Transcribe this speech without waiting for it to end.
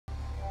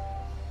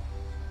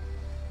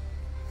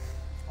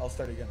I'll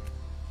start again.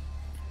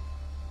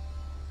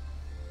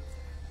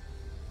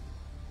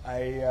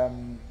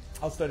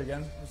 I'll start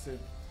again.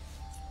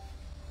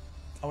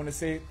 I want to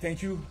say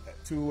thank you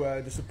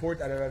to the support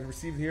that I've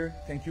received here.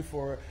 Thank you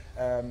for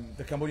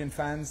the Cambodian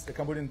fans, the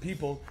Cambodian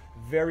people.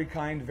 Very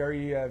kind,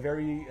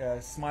 very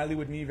smiley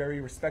with me,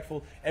 very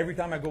respectful. Every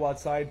time I go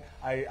outside,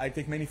 I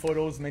take many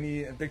photos,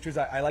 many pictures.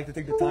 I like to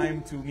take the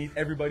time to meet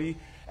everybody.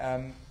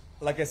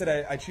 Like I said,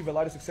 I achieved a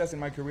lot of success in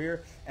my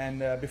career, and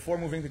before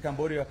moving to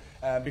Cambodia,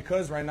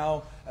 because right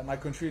now my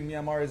country in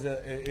Myanmar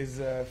is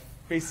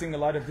facing a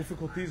lot of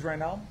difficulties right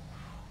now.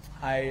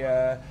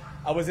 I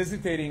was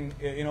hesitating.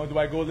 You know, do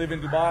I go live in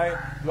Dubai?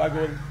 Do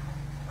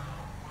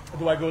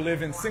I go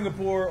live in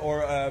Singapore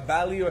or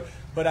Bali?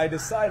 But I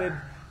decided,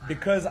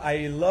 because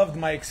I loved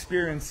my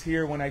experience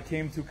here when I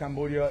came to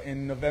Cambodia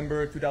in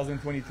November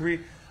 2023.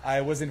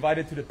 I was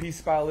invited to the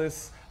Peace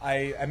Palace.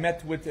 I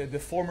met with the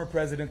former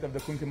president of the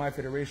Khun Khmer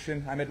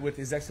Federation. I met with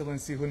His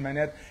Excellency Hun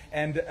Manet,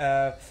 and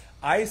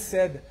I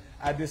said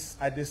at this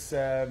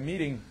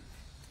meeting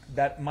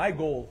that my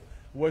goal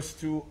was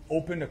to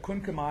open a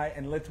Khun Khmer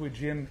and Letwe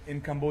gym in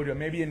Cambodia,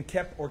 maybe in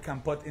Kep or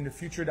Kampot in the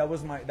future.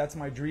 That's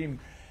my dream.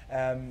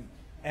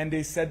 And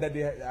they said that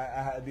they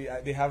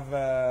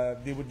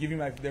would give me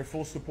their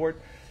full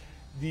support.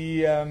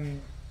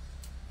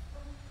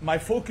 My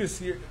focus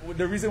here,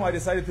 the reason why I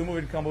decided to move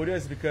in Cambodia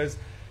is because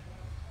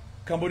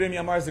Cambodia and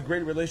Myanmar has a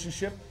great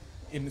relationship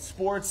in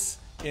sports,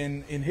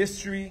 in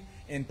history,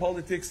 in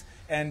politics,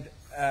 and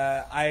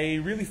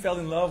I really fell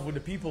in love with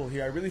the people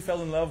here. I really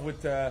fell in love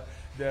with the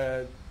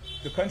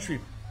country.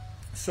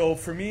 So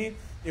for me,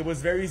 it was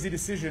a very easy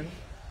decision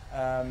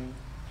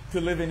to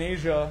live in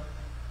Asia.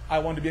 I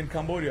want to be in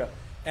Cambodia.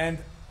 And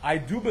I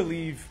do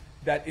believe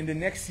that in the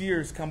next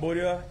years,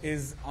 Cambodia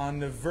is on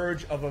the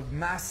verge of a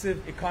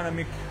massive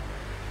economic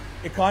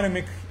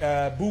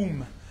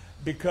boom,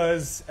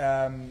 because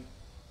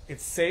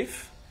it's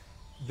safe.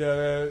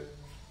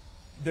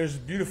 There's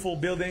beautiful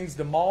buildings.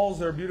 The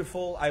malls are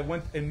beautiful. I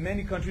went in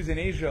many countries in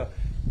Asia.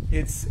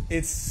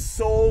 It's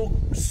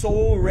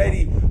so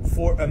ready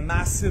for a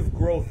massive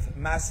growth,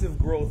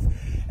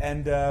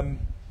 and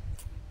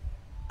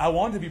I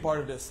want to be part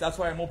of this. That's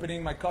why I'm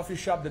opening my coffee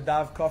shop, the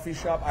Dav Coffee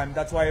Shop.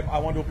 That's why I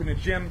want to open a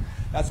gym.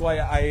 That's why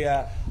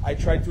I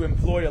try to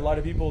employ a lot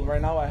of people.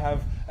 Right now I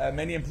have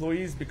many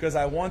employees, because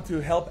I want to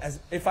help.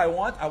 I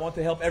want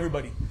to help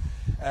everybody.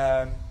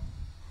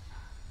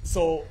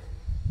 So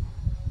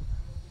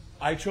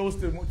I chose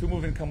to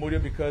move in Cambodia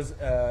because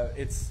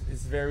it's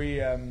a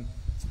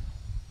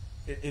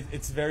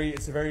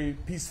very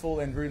peaceful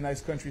and very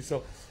nice country.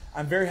 So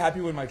I'm very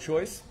happy with my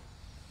choice.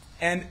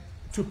 And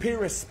to pay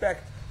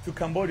respect to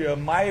Cambodia,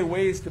 my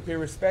ways to pay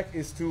respect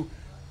is to,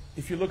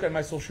 if you look at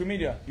my social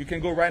media, you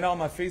can go right now on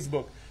my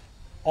Facebook.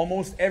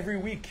 Almost every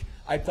week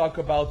I talk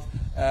about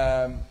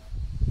Angkor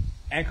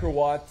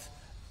Wat,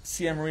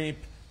 Siem Reap,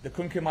 the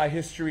Khun Khmer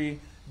history,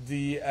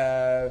 the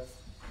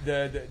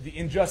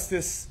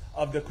injustice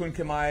of the Khun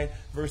Khmer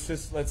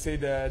versus, let's say,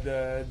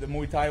 the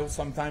Muay Thai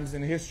sometimes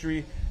in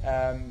history.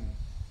 I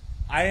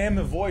am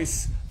a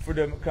voice for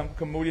the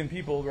Cambodian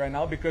people right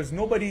now, because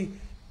nobody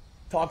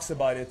talks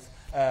about it.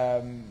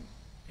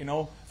 You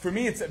know, for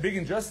me, it's a big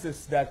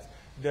injustice that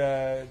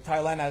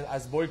Thailand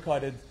has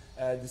boycotted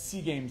the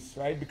SEA Games,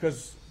 right?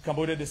 Because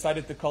Cambodia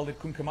decided to call it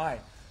Khun Khmer.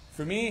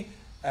 For me,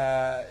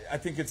 I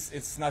think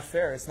it's not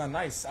fair. It's not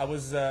nice. I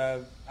was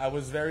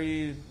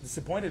very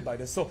disappointed by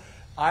this. So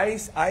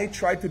I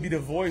tried to be the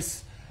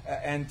voice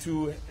and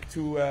to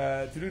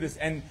do this.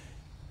 And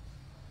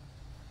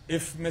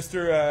if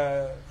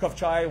Mr.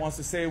 Kofchai wants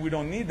to say we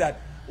don't need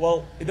that,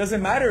 well, it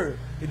doesn't matter.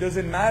 It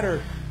doesn't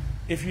matter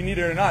if you need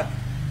it or not.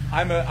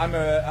 I'm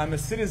a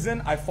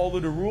citizen. I follow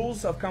the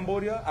rules of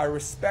Cambodia. I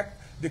respect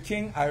the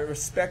king. I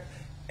respect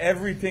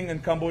everything in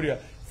Cambodia.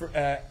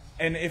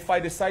 And if I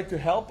decide to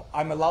help,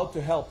 I'm allowed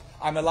to help.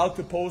 I'm allowed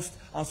to post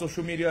on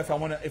social media if I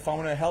want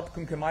to help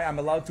Khun Khmer. I'm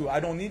allowed to. I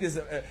don't need he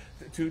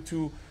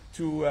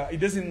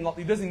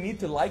doesn't need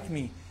to like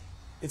me.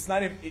 It's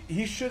not.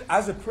 He should,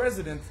 as a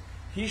president,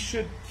 he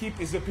should keep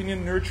his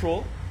opinion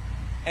neutral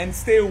and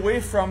stay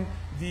away from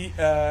the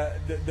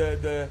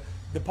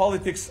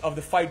politics of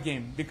the fight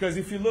game. Because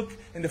if you look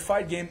in the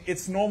fight game,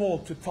 it's normal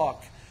to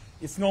talk.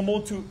 It's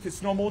normal to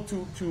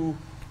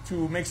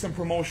make some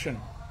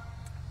promotion.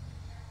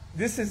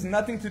 This has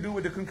nothing to do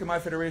with the Khun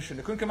Khmer Federation.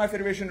 The Khun Khmer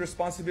Federation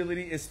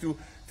responsibility is to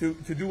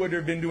do what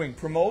they've been doing: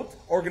 promote,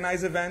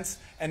 organize events,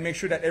 and make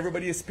sure that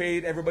everybody is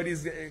paid.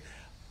 Everybody's.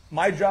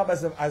 My job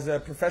as a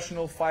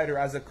professional fighter,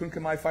 as a Khun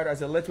Khmer fighter,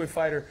 as a Letwe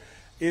fighter,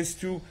 is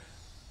to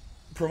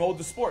promote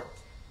the sport,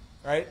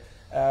 right?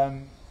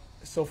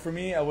 So for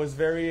me, I was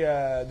very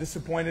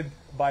disappointed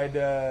by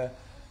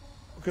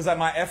because of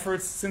my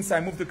efforts since I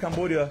moved to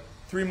Cambodia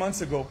 3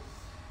 months ago.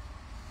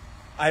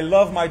 I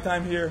love my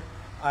time here.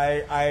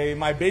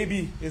 My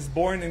baby is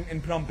born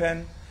in Phnom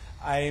Penh.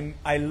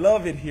 I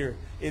love it here.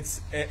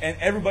 And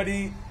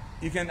everybody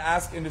you can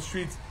ask in the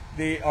streets,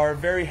 they are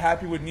very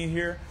happy with me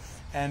here,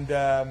 and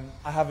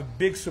I have a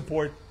big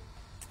support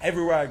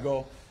everywhere I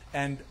go,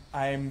 and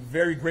I am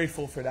very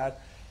grateful for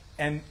that.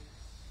 And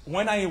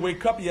when I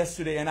wake up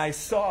yesterday and I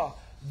saw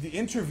the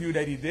interview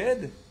that he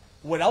did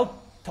without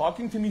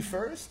talking to me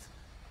first,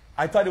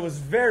 I thought it was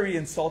very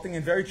insulting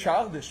and very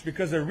childish,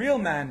 because a real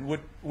man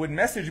would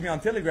message me on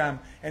Telegram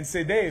and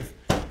say, Dave,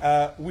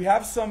 we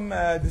have some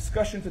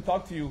discussion to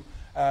talk to you.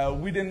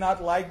 We did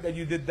not like that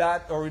you did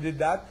that or did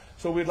that,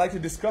 so we'd like to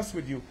discuss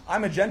with you.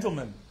 I'm a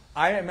gentleman.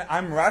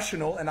 I'm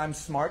rational and I'm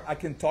smart. I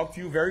can talk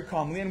to you very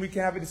calmly and we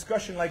can have a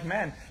discussion like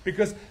men,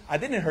 because I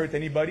didn't hurt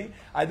anybody.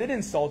 I didn't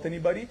insult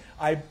anybody.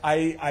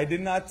 I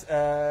did not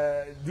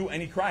do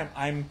any crime.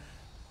 I'm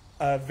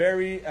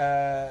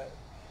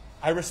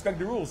I respect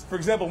the rules. For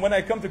example, when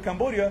I come to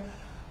Cambodia,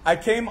 I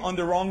came on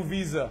the wrong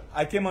visa.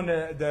 I came on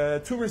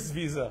the tourist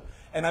visa,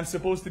 and I'm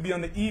supposed to be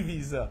on the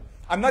e-visa.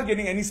 I'm not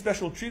getting any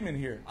special treatment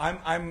here.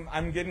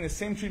 I'm getting the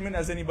same treatment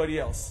as anybody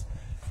else.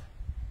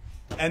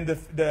 And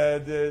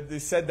they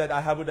said that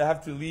I would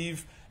have to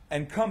leave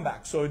and come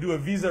back. So I do a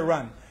visa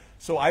run.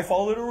 So I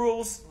follow the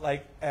rules.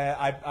 Like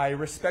I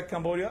respect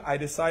Cambodia. I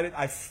decided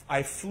I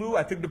flew.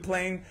 I took the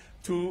plane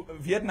to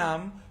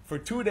Vietnam for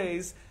 2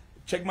 days,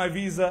 checked my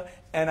visa,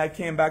 and I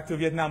came back to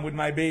Vietnam with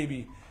my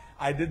baby.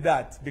 I did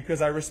that because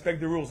I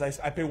respect the rules. I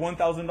pay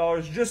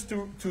 $1,000 just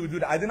to do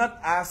that. I did not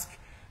ask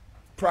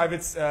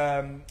private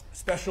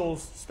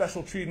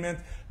special treatment.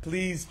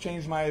 Please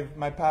change my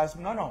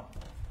passport. No.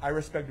 I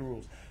respect the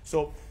rules.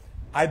 So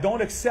I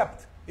don't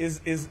accept is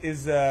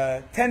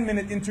a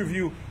 10-minute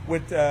interview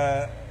with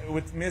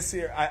Miss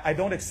here. I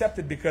don't accept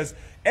it, because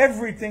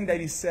everything that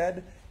he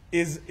said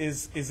is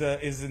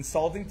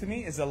insulting to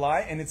me, is a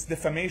lie, and it's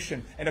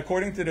defamation. And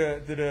according to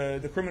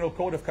the criminal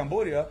code of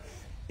Cambodia,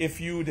 if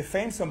you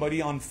defame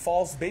somebody on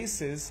false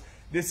basis,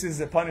 this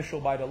is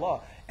punishable by the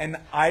law. And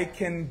I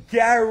can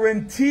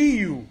guarantee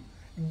you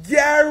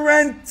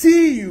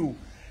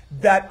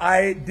that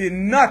I did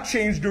not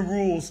change the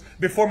rules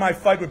before my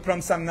fight with Pram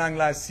Samnang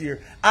last year.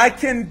 I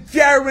can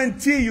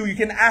guarantee you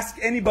can ask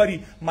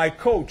anybody, my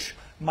coach,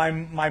 my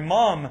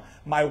mom,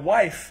 my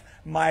wife,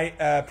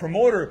 my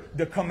promoter,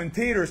 the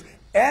commentators,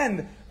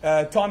 and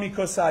Tommy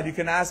Kosad. You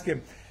can ask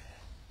him.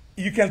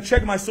 You can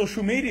check my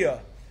social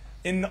media.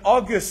 In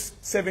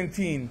August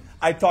 17,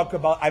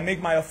 I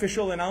make my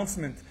official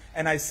announcement,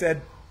 and I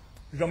said,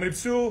 Jean-Marie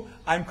Psu,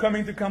 I'm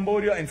coming to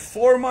Cambodia in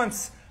 4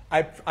 months.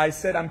 I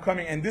said I'm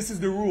coming, and this is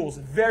the rules,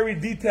 very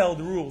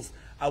detailed rules.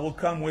 I will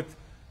come with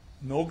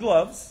no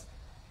gloves,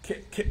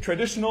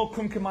 traditional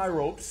Kun Khmer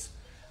ropes,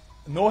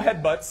 no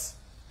headbutts.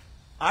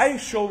 I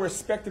show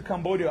respect to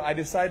Cambodia. I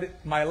decided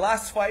my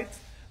last fight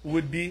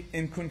would be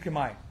in Kun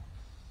Khmer.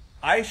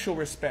 I show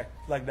respect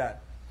like that.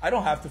 I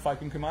don't have to fight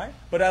Kun Khmer,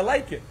 but I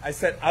like it. I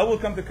said I will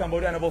come to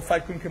Cambodia and I will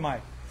fight Kun Khmer.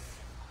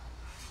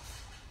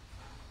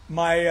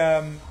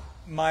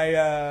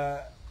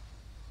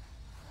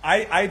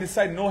 I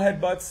decided no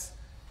headbutts,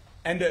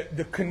 and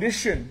the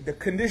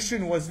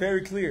condition was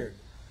very clear.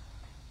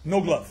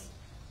 No gloves.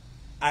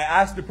 I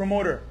asked the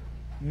promoter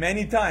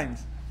many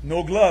times,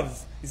 no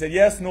gloves. He said,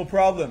 yes, no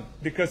problem.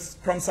 Because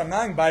from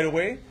Samnang, by the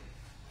way,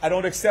 I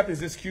don't accept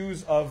his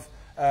excuse of,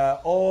 I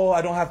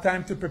don't have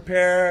time to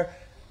prepare.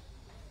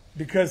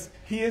 Because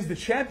he is the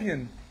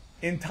champion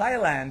in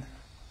Thailand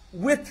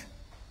with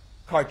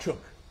Karchuk,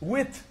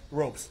 with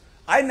ropes.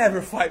 I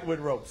never fight with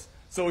ropes.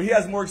 So he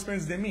has more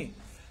experience than me.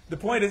 The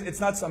point is, it's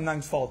not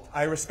Samnang's fault.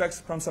 I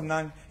respect Pram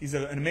Samnang. He's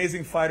an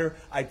amazing fighter.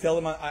 I tell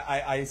him,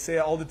 I say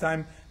all the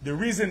time, the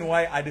reason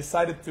why I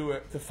decided to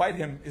fight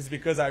him is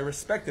because I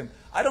respect him.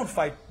 I don't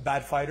fight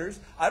bad fighters.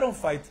 I don't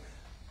fight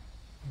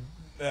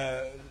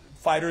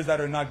fighters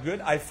that are not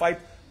good. I fight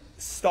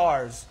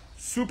stars,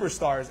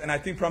 superstars, and I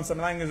think Pram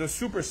Samnang is a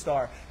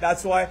superstar.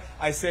 That's why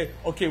I say,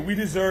 okay, we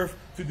deserve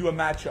to do a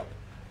matchup.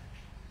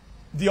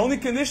 The only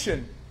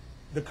condition,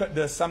 the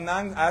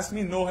Samnang asked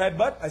me, no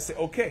headbutt. I say,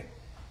 okay.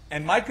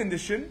 And my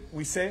condition,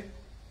 we say,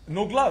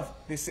 no glove.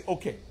 They say,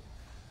 okay.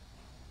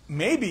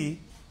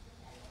 Maybe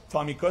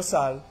Tommy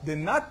Kosal did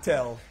not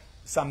tell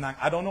Samnang.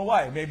 I don't know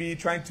why. Maybe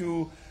trying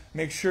to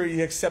make sure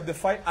he accept the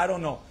fight. I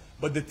don't know.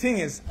 But the thing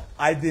is,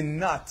 I did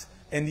not.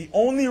 And the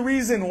only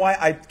reason why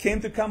I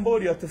came to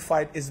Cambodia to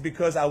fight is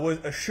because I was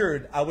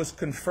assured, I was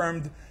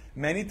confirmed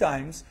many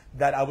times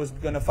that I was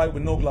going to fight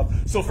with no glove.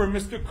 So for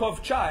Mr.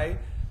 Kov Chai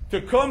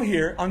to come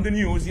here on the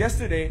news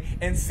yesterday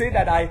and say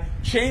that I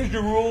changed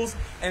the rules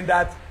and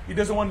that he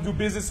doesn't want to do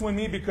business with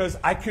me because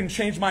I can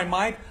change my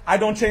mind. I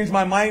don't change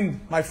my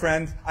mind, my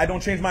friend. I don't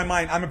change my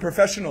mind. I'm a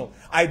professional.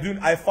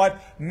 I fought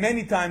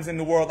many times in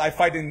the world. I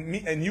fight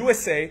in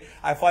USA.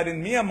 I fight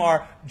in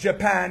Myanmar,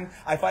 Japan.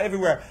 I fight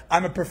everywhere.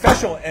 I'm a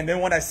professional. And then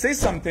when I say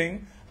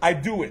something, I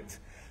do it.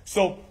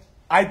 So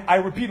I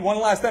repeat one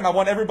last time. I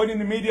want everybody in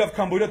the media of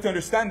Cambodia to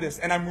understand this.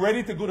 And I'm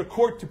ready to go to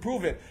court to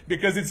prove it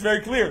because it's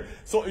very clear.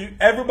 So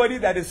everybody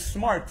that is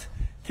smart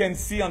can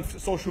see on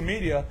social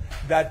media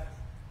that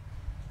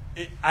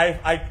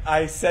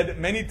I said it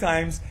many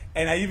times,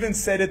 and I even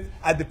said it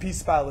at the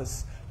Peace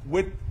Palace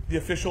with the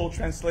official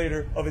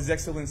translator of His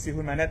Excellency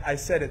Humanet. I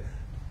said it.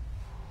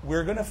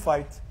 We're going to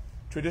fight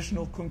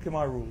traditional Kun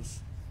Khmer rules.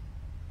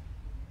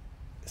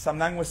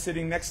 Samnang was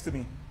sitting next to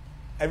me.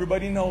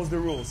 Everybody knows the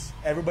rules.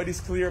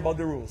 Everybody's clear about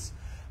the rules.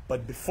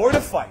 But before the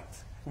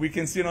fight, we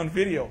can see it on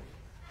video.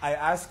 I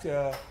asked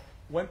I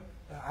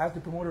asked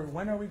the promoter,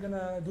 when are we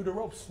gonna do the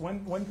ropes?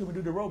 When can we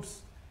do the ropes?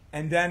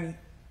 And then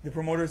the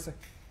promoter said,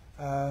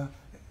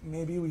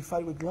 maybe we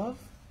fight with glove?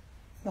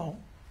 No,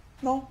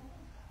 no.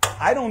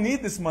 I don't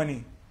need this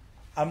money.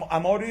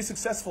 I'm already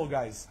successful,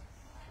 guys.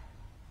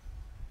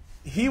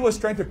 He was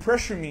trying to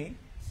pressure me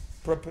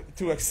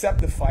to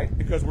accept the fight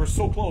because we're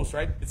so close,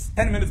 right? It's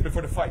 10 minutes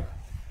before the fight.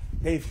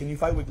 Dave, can you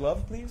fight with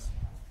glove, please?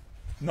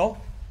 No.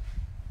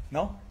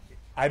 No,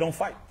 I don't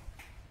fight.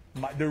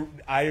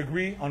 I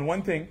agree on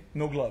one thing,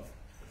 no glove.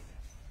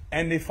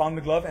 And they found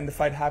the glove and the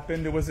fight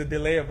happened. There was a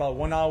delay of about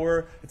 1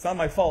 hour. It's not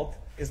my fault.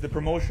 It's the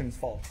promotion's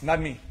fault,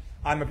 not me.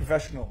 I'm a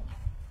professional.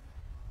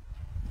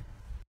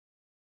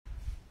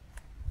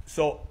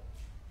 So,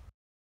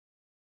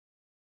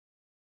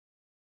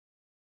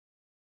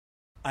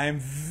 I am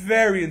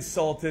very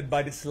insulted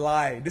by this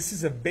lie. This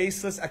is a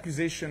baseless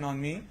accusation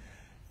on me,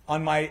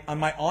 on my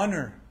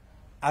honor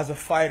as a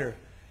fighter.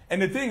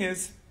 And the thing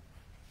is,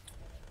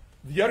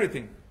 the other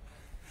thing,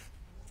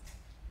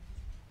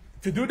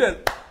 to do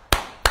the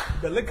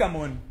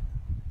likamun,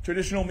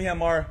 traditional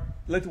Myanmar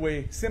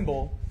Litway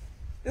symbol,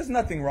 there's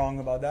nothing wrong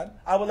about that.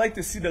 I would like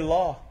to see the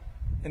law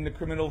in the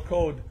criminal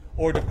code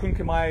or the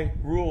Kunkemai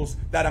rules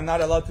that I'm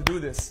not allowed to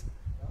do this.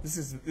 This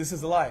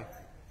is a lie.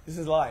 This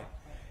is a lie.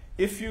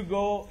 If you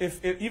go,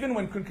 even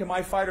when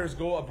Kunkemai fighters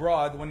go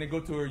abroad, when they go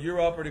to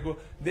Europe or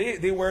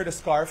they wear the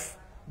scarf.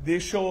 They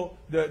show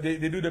they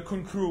do the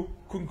kunkru.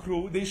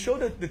 They show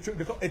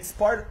it's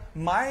part.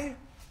 My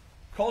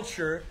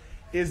culture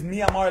is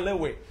Myanmar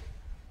Lewe.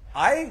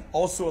 I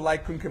also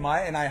like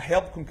Kunkemai and I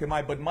help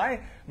Kunkemai, but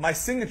my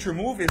signature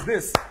move is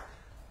this.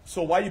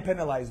 So why you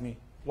penalize me?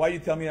 Why you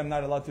tell me I'm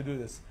not allowed to do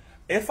this?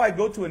 If I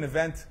go to an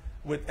event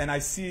and I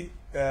see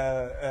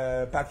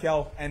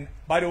Pacquiao, and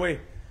by the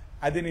way,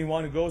 I didn't even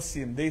want to go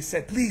see him. They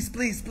said, please,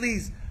 please,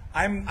 please.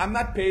 I'm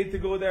not paid to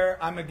go there.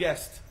 I'm a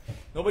guest.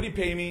 Nobody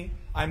pay me.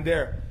 I'm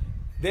there.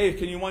 Dave,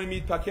 can you want to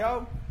meet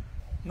Pacquiao?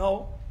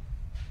 No.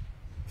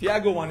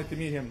 Tiago wanted to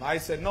meet him. I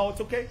said, no,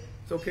 it's okay.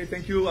 It's okay,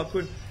 thank you. I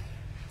could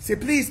say,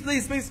 please,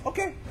 please, please.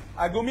 Okay.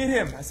 I go meet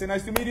him. I say,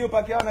 nice to meet you,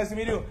 Pacquiao. Nice to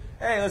meet you.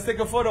 Hey, let's take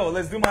a photo.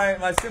 Let's do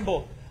my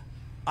symbol.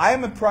 I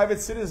am a private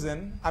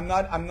citizen.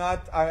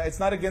 It's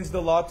not against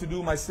the law to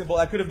do my symbol.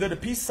 I could have done a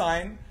peace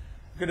sign.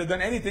 Could have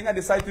done anything. I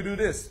decided to do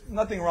this.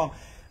 Nothing wrong.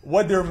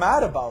 What they're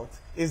mad about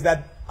is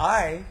that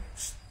I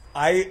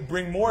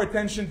bring more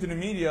attention to the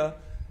media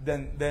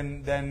than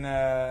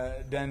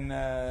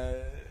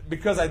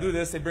because I do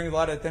this. They bring a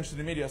lot of attention to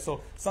the media.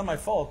 So it's not my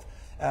fault.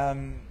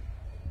 I'm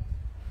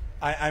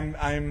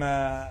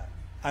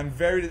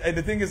very. And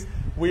the thing is,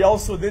 we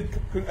also did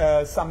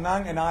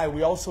Samnang and I.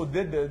 We also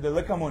did the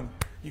Likamun.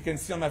 You can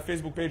see on my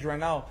Facebook page right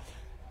now.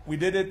 We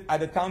did it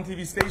at the Town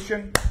TV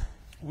station.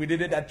 We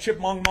did it at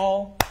Chipmunk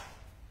Mall.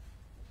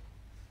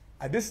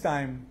 At this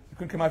time, the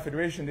Kunkemai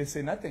Federation, they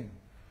say nothing.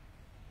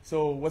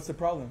 So what's the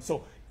problem?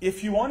 So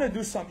if you want to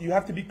do something, you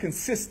have to be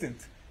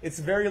consistent. It's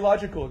very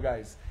logical,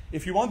 guys.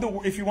 If you want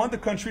the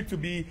country to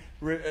be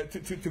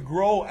to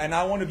grow, and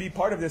I want to be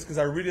part of this because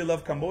I really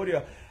love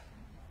Cambodia.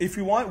 If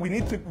you want, we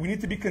need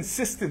to be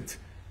consistent.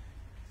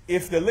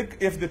 If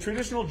the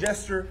traditional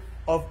gesture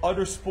of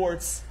other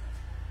sports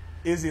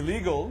is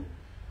illegal,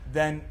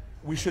 then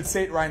we should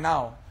say it right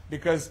now,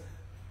 because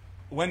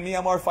when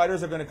Myanmar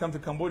fighters are going to come to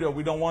Cambodia,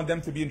 we don't want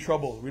them to be in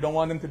trouble. We don't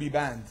want them to be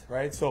banned,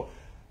 right? So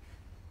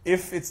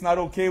if it's not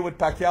okay with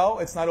Pacquiao,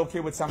 it's not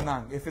okay with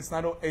Samnang. If it's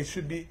not, it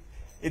should be.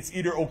 It's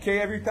either okay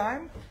every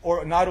time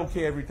or not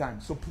okay every time.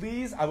 So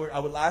please, I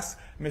would ask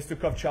Mr.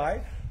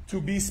 Kovchai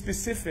to be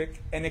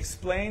specific and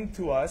explain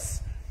to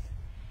us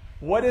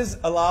what is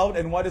allowed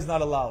and what is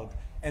not allowed.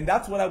 And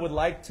that's what I would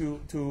like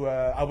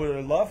I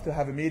would love to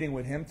have a meeting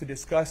with him to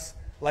discuss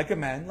like a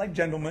man, like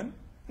gentlemen,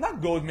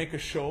 not go and make a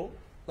show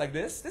like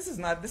this. This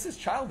is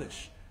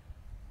childish.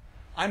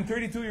 I'm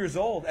 32 years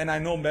old and I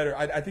know better.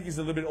 I think he's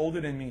a little bit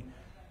older than me.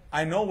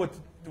 I know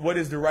what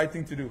is the right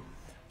thing to do.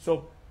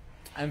 So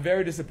I'm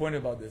very disappointed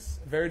about this.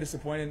 Very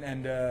disappointed,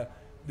 and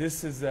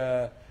this is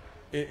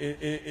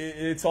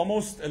it's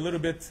almost a little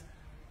bit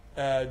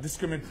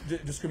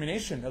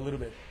discrimination, a little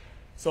bit.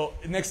 So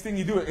next thing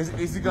you do,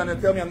 is he gonna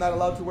tell me I'm not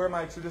allowed to wear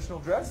my traditional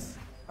dress?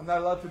 I'm not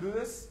allowed to do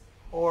this?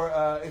 Or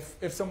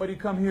if somebody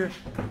come here,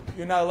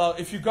 you're not allowed.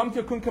 If you come to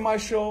a Kunkemai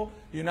show,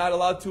 you're not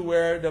allowed to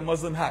wear the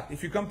Muslim hat.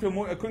 If you come to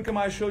a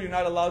Kunkemai show, you're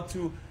not allowed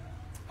to.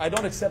 I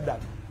don't accept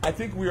that. I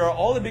think we are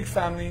all a big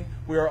family.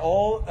 We are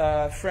all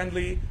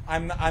friendly.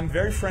 I'm a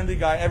very friendly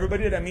guy.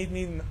 Everybody that meet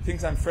me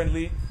thinks I'm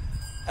friendly.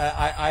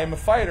 I am a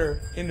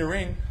fighter in the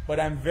ring, but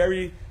I'm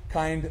very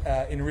kind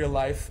in real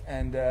life,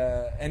 and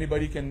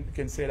anybody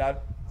can say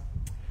that.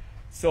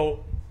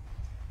 So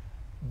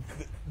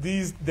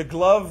the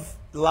glove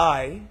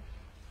lie,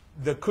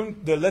 the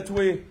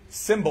Letwe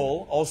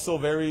symbol, also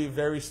very,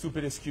 very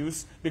stupid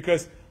excuse,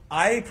 because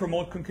I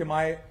promote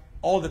Kunkemai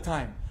all the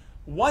time.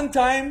 One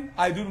time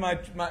I do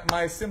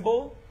my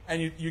symbol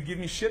and you give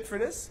me shit for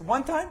this?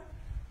 One time?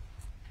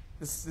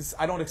 This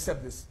I don't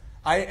accept this.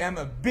 I am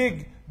a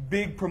big,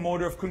 big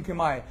promoter of Kun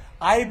Khmer.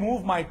 I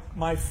moved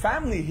my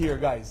family here,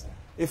 guys.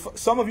 If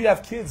some of you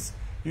have kids,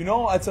 you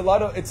know it's a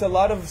lot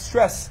of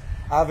stress.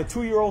 I have a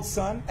 2-year-old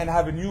son and I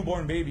have a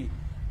newborn baby.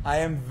 I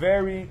am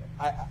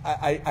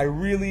I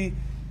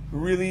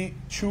really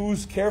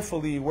choose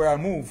carefully where I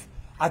move.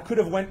 I could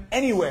have went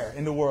anywhere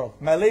in the world.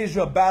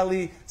 Malaysia,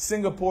 Bali,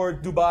 Singapore,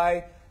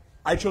 Dubai.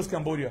 I chose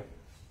Cambodia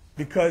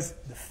because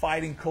the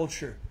fighting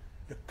culture.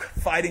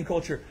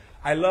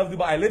 I love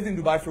Dubai. I lived in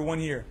Dubai for 1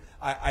 year.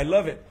 I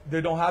love it.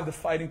 They don't have the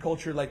fighting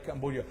culture like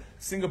Cambodia.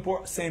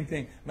 Singapore, same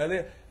thing.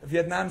 Malaysia,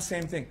 Vietnam,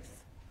 same thing.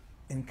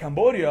 In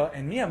Cambodia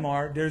and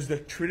Myanmar, there's the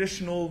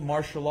traditional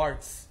martial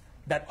arts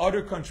that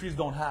other countries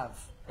don't have.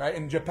 Right?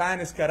 In Japan,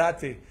 it's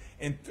karate.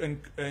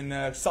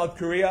 In South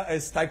Korea,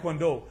 it's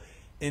taekwondo.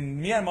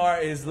 In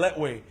Myanmar, is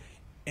Letway.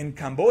 In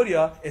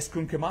Cambodia, it's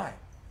Kun Khmer.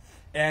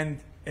 And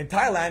in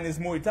Thailand, is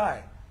Muay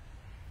Thai.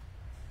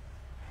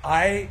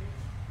 I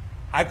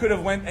could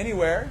have went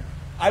anywhere.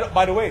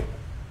 By the way,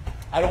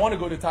 I don't want to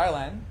go to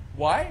Thailand.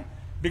 Why?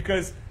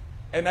 Because,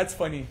 and that's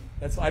funny.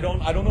 I don't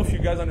know if you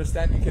guys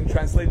understand. You can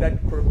translate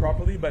that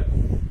properly, but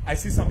I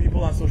see some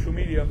people on social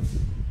media.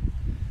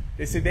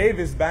 They say Dave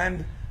is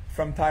banned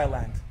from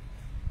Thailand.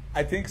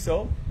 I think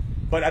so,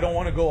 but I don't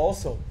want to go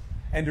also.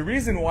 And the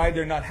reason why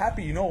they're not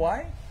happy, you know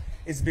why?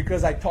 It's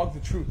because I talk the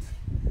truth.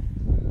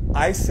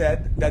 I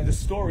said that the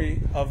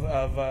story of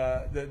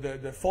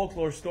the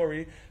folklore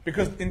story,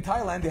 because in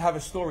Thailand they have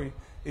a story.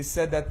 It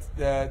said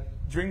that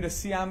during the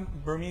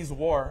Siam-Burmese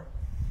War,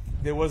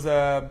 there was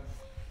a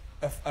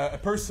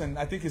person,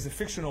 I think he's a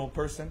fictional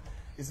person.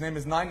 His name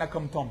is Nai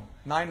Nakhon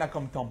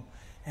Tom.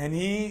 And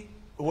he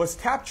was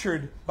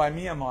captured by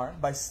Myanmar,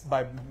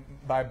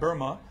 by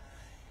Burma.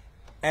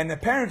 And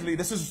apparently,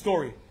 this is a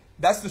story.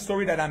 That's the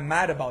story that I'm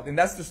mad about. And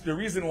that's the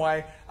reason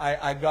why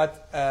I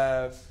got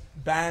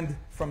banned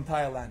from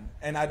Thailand.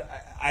 And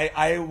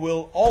I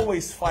will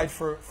always fight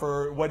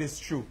for what is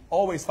true.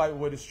 Always fight for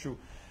what is true.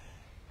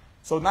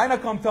 So Nai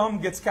Nakhon Tom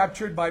gets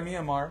captured by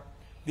Myanmar.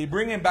 They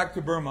bring him back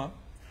to Burma.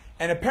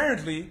 And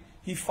apparently,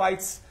 he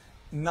fights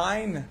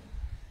 9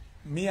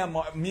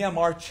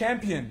 Myanmar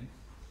champion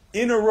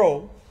in a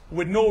row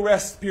with no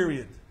rest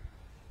period.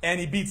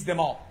 And he beats them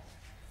all.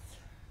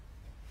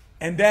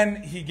 And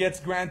then he gets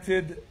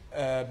granted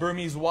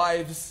Burmese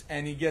wives,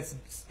 and he gets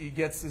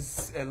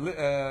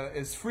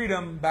his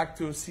freedom back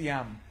to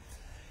Siam.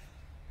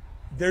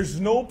 There's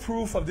no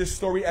proof of this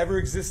story ever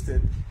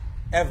existed,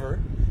 ever.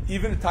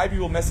 Even the Thai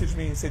people message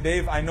me and say,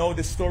 Dave, I know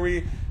this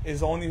story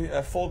is only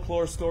a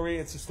folklore story.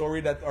 It's a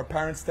story that our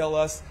parents tell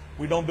us.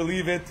 We don't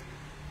believe it.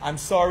 I'm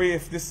sorry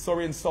if this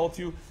story insults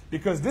you.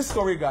 Because this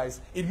story,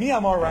 guys, in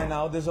Myanmar right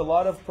now, there's a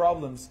lot of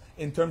problems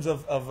in terms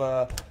of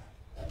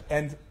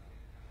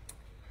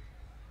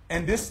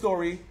and this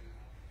story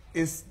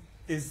is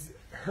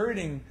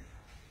hurting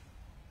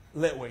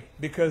Letway,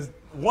 because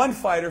one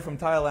fighter from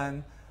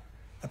Thailand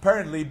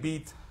apparently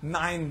beat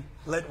 9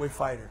 Letway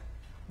fighters.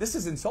 This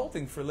is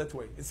insulting for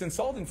Letway. It's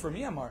insulting for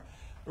Myanmar.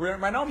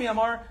 Right now,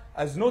 Myanmar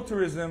has no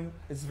tourism.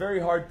 It's very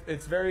hard.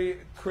 It's very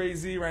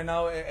crazy right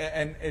now,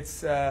 and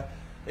it's the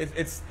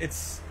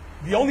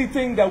only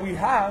thing that we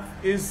have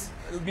is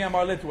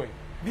Myanmar Letway.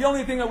 The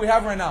only thing that we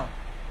have right now.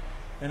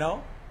 You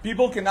know,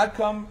 people cannot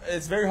come.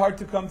 It's very hard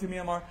to come to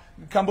Myanmar.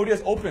 Cambodia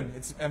is open.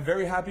 I'm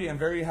very happy. I'm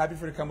very happy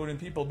for the Cambodian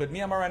people. But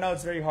Myanmar right now,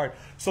 it's very hard.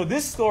 So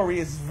this story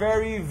is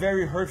very,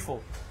 very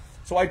hurtful.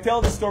 So I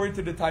tell the story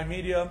to the Thai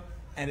media,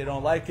 and they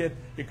don't like it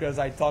because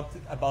I talked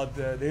about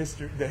the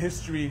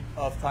history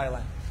of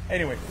Thailand.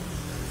 Anyway,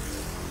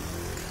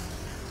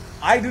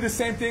 I do the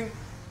same thing.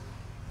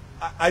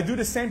 I do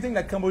the same thing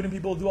that Cambodian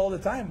people do all the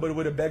time, but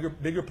with a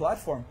bigger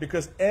platform.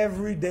 Because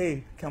every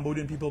day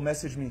Cambodian people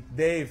message me,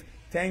 Dave,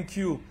 thank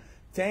you.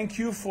 Thank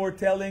you for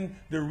telling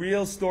the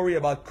real story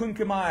about Kun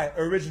Khmer,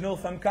 original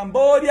from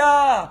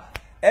Cambodia.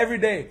 Every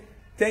day.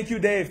 Thank you,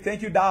 Dave.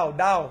 Thank you, Dao.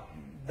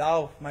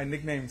 Dao, my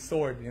nickname,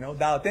 Sword, you know,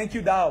 Dao. Thank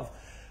you, Dao,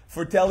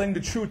 for telling the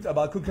truth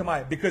about Kun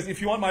Khmer. Because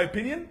if you want my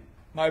opinion,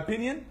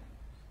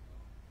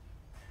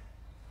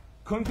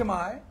 Kun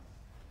Khmer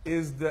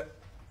is the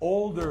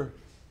older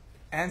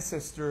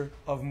ancestor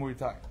of Muay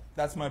Thai.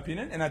 That's my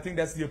opinion, and I think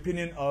that's the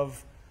opinion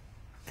of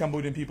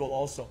Cambodian people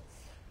also.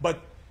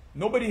 But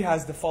nobody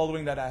has the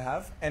following that I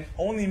have, and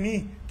only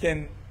me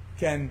can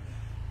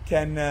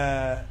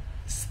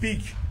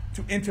speak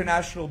to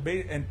international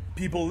base, and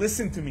people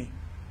listen to me.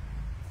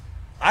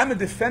 I'm a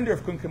defender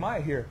of Kun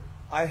Khmer here.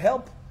 I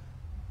help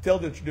tell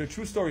the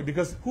true story,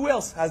 because who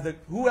else has the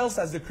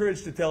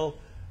courage to tell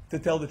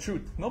the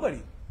truth?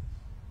 Nobody.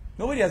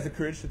 Nobody has the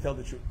courage to tell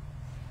the truth.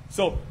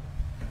 So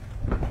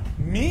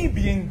me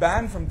being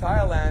banned from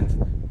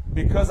Thailand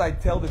because I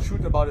tell the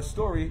truth about a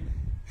story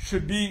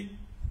should be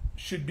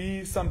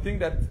something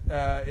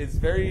that is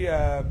very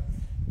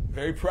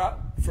very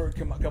proud for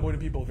Cambodian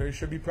people.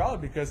 Should be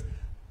proud, because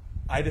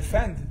I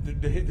defend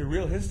the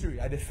real history.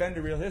 I defend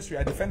the real history.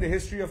 I defend the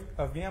history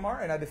of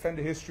Myanmar, and I defend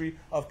the history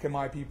of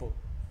Khmer people.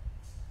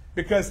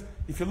 Because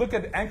if you look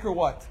at Angkor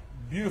Wat,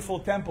 beautiful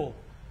temple.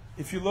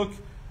 If you look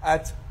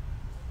at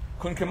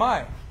Kun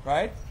Khmer,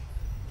 right?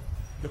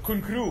 The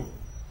Kun Kru,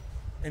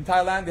 In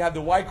Thailand, they have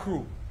the white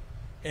crew.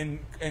 In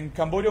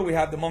Cambodia, we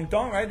have the Mong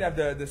Tong, right? They have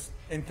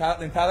in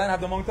Thailand, I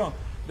have the Mong Tong,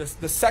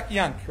 the Sak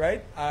Yank,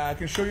 right? I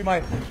can show you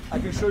my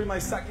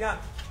Sak Yank,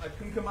 a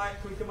Kun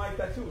Khmer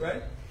tattoo,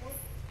 right?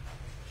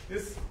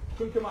 This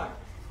Kun Khmer.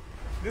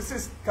 This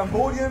is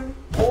Cambodian,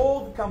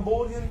 old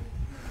Cambodian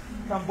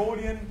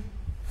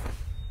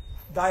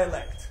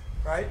dialect,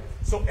 right?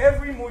 So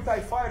every Muay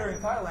Thai fighter in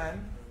Thailand,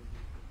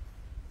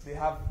 they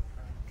have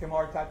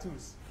Khmer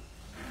tattoos.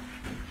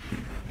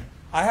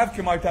 I have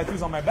Khmer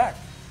tattoos on my back.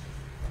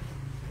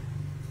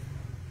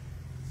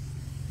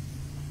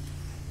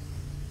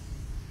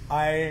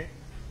 I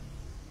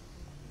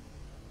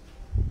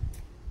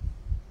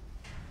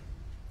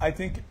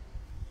think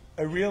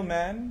a real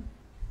man,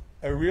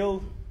 a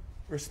real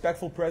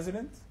respectful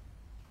president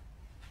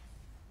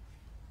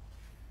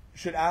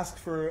should ask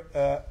for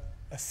a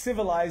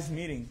civilized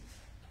meeting.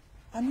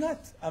 I'm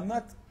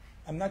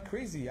not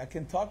crazy. I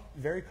can talk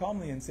very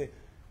calmly and say,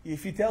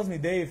 if he tells me,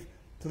 Dave,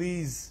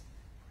 please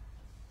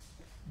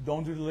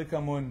don't do the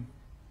likamun,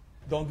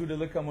 don't do the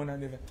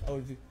likamun.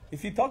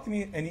 If he talked to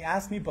me and he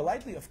asked me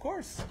politely, of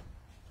course,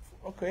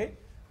 okay.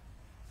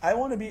 I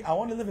want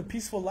to live a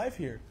peaceful life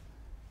here.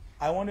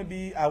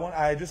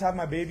 I just have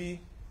my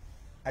baby.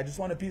 I just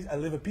want I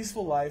live a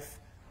peaceful life,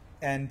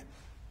 and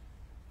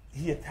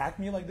he attacked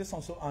me like this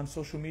on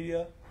social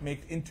media,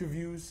 make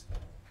interviews.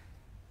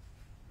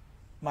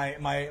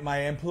 My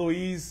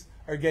employees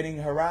are getting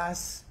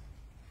harassed.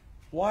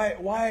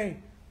 Why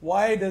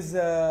does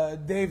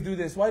Dave do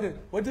this? What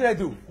did I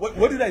do?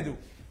 What did I do?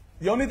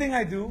 The only thing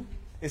I do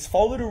is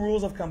follow the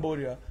rules of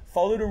Cambodia,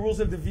 follow the rules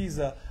of the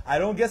visa. I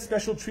don't get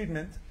special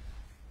treatment,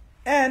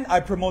 and I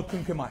promote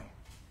Kun Khmer.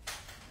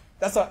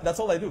 That's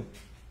all I do.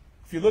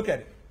 If you look at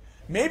it.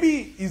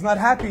 Maybe he's not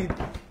happy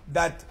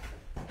that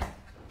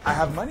I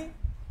have money,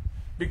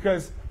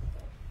 because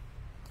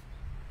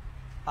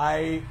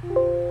I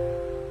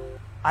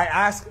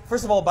ask,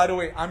 first of all, by the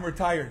way, I'm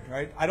retired,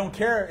 right? I don't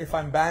care if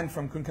I'm banned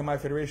from Kun Khmer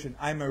Federation.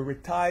 I'm a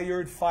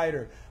retired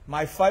fighter.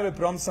 My fight with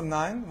Prom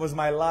Samnang was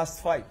my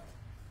last fight.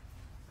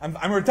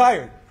 I'm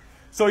retired.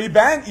 So he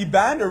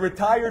banned a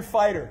retired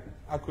fighter.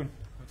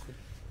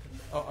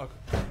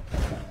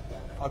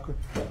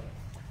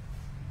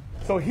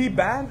 So he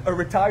banned a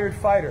retired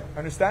fighter.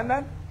 Understand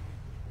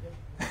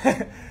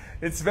that?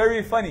 It's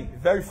very funny.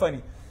 Very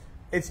funny.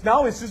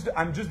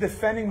 I'm just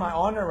defending my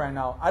honor right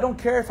now. I don't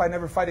care if I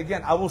never fight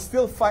again. I will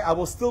still fight. I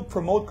will still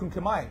promote Kun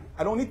Khmer.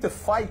 I don't need to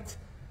fight.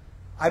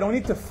 I don't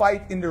need to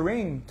fight in the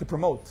ring to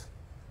promote.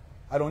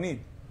 I don't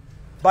need.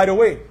 By the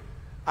way,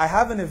 I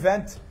have an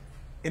event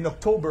in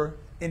October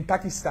in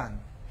Pakistan.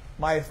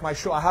 My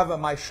show. I have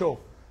my show,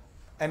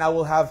 and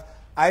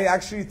I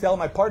actually tell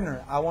my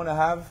partner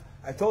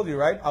I told you,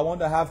 right? I want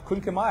to have Kun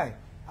Khmer.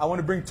 I want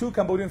to bring 2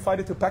 Cambodian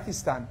fighters to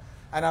Pakistan.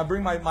 And I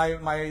bring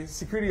my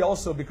security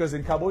also, because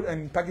in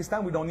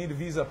Pakistan we don't need a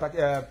visa.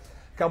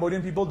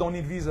 Cambodian people don't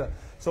need visa.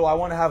 So I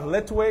want to have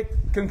Letway,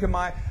 Kun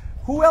Khmer.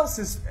 Who else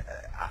is...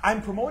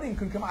 I'm promoting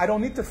Kun Khmer. I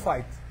don't need to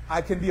fight.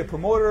 I can be a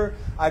promoter.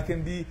 I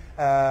can be...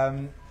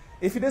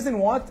 if he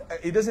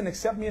doesn't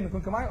accept me in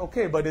Kun Khmer,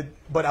 okay.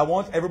 But I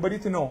want everybody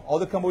to know, all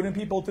the Cambodian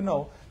people to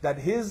know, that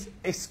his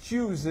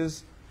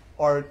excuses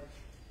are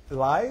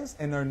lies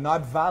and are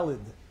not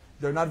valid.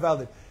 They're not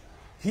valid.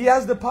 He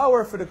has the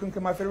power for the Kun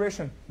Khmer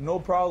Federation. No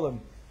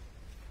problem.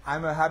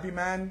 I'm a happy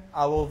man.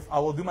 I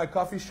will do my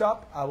coffee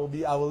shop. I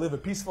will live a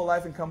peaceful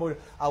life in Cambodia.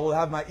 I will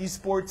have my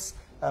esports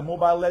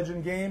Mobile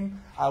Legend game.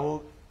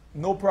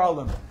 No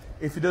problem.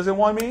 If he doesn't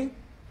want me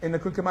in the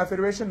Kun Khmer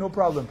Federation, no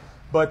problem.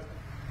 But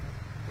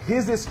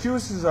his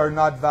excuses are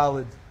not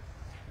valid.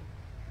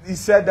 He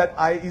said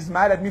that he's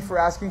mad at me for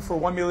asking for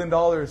 $1 million,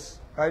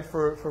 right,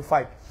 for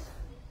fight.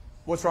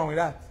 What's wrong with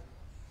that?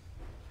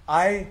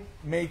 I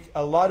make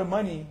a lot of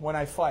money when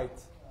I fight.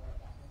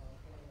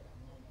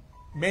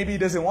 Maybe he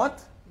doesn't want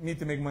me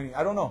to make money.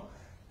 I don't know.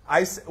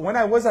 When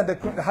I was at the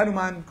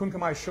Hanuman Kun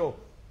Khmer show,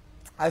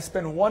 I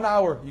spent 1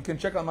 hour, you can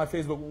check on my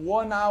Facebook,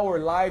 1 hour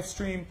live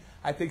stream.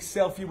 I take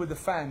selfie with the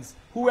fans.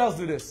 Who else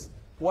do this?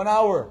 1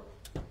 hour.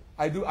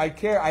 I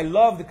care. I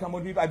love the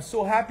Cambodian people. I'm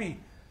so happy.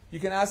 You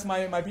can ask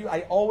my people.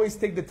 I always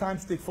take the time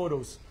to take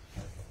photos.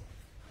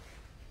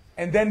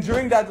 And then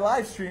during that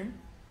live stream,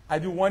 I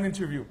do one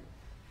interview.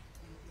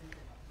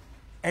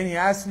 And he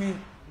asked me,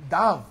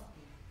 Dav,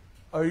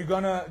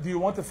 do you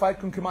want to fight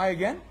Kun Khmer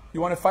again?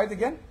 You want to fight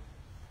again?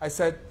 I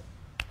said,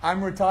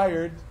 I'm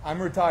retired,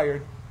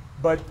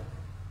 but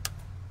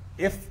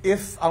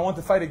if I want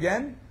to fight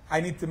again,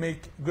 I need to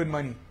make good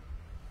money.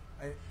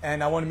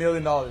 And I want $1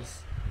 million.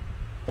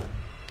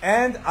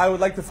 And I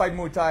would like to fight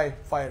Muay Thai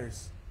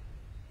fighters.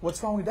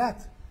 What's wrong with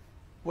that?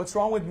 What's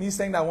wrong with me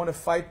saying that I want to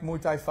fight Muay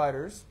Thai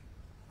fighters?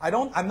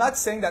 I'm not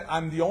saying that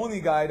I'm the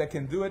only guy that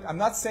can do it. I'm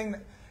not saying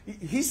that.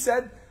 He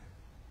said,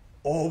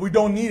 oh, we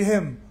don't need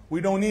him.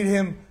 We don't need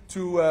him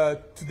to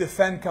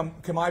defend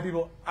Khmer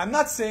people. I'm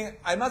not saying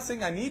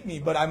I need me,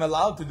 but I'm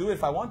allowed to do it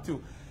if I want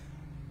to.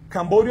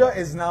 Cambodia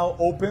is now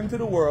open to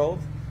the world,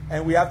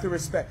 and we have to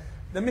respect.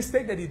 The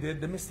mistake that he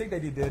did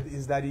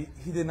is that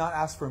he did not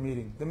ask for a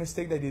meeting. The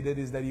mistake that he did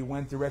is that he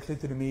went directly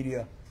to the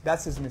media.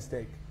 That's his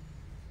mistake.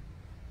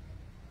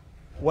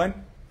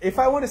 If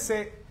I want to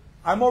say,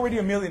 I'm already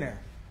a millionaire,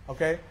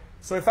 okay?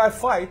 So if I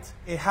fight,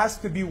 it has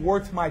to be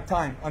worth my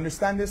time.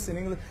 Understand this in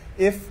English?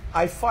 If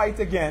I fight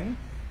again,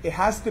 it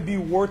has to be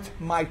worth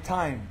my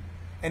time.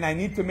 And I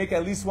need to make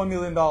at least $1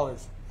 million.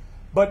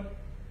 But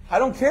I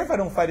don't care if I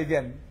don't fight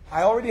again.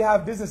 I already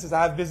have businesses.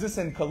 I have business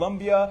in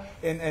Colombia,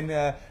 in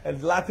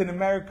Latin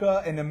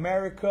America, in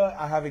America.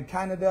 I have in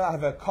Canada. I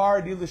have a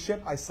car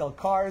dealership. I sell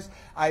cars.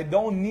 I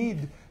don't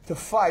need to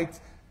fight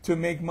to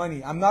make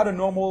money. I'm not a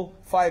normal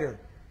fighter.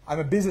 I'm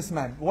a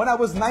businessman. When I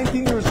was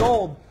 19 years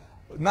old,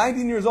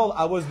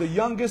 I was the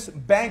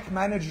youngest bank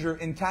manager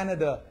in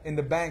Canada in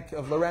the bank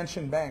of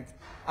Laurentian Bank.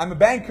 I'm a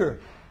banker.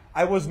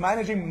 I was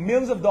managing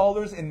millions of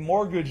dollars in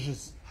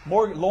mortgages,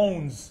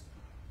 loans.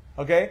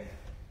 Okay?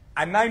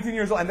 I'm 19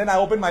 years old, and then I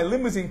opened my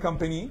limousine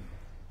company,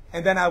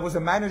 and then I was a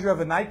manager of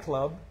a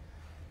nightclub,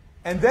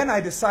 and then I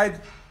decide,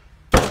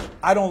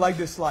 I don't like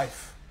this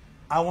life.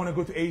 I want to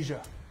go to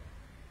Asia.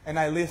 And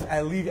I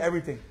leave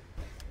everything.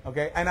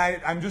 Okay? And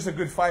I'm just a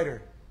good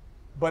fighter.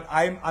 But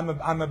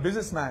I'm a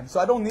businessman, so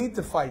I don't need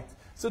to fight.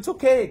 So it's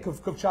okay,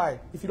 Kupchai.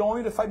 If you don't want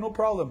me to fight, no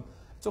problem.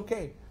 It's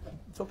okay.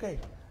 It's okay.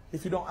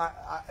 If you don't,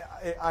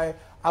 I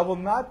will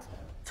not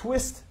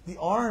twist the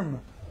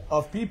arm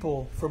of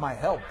people for my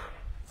help.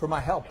 For my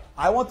help.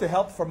 I want to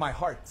help for my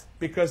heart.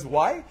 Because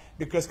why?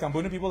 Because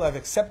Cambodian people have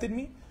accepted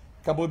me.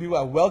 Cambodian people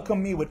have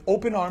welcomed me with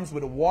open arms,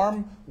 with a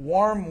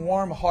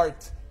warm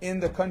heart in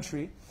the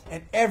country.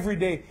 And every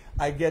day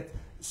I get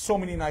so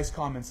many nice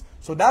comments.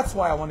 So that's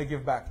why I want to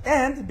give back.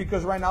 And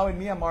because right now in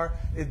Myanmar,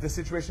 the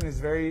situation is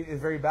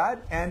very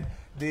bad, and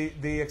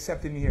they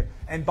accepted me here.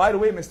 And by the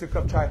way, Mr.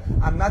 Kupchai,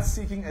 I'm not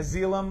seeking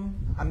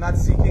asylum. I'm not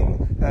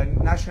seeking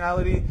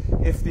nationality.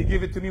 If they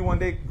give it to me one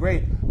day,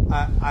 great.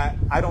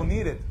 I don't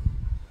need it.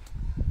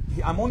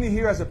 I'm only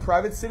here as a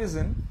private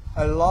citizen,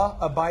 a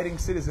law-abiding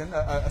citizen,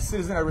 a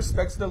citizen that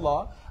respects the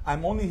law.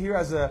 I'm only here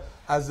as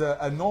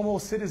a normal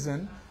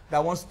citizen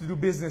that wants to do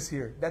business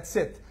here. That's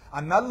it.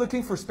 I'm not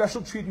looking for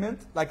special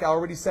treatment. Like I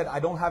already said, I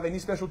don't have any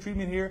special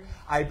treatment here.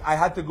 I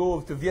had to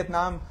go to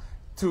Vietnam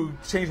to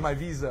change my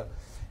visa.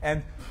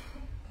 And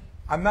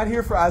I'm not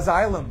here for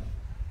asylum.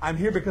 I'm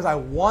here because I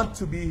want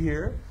to be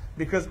here.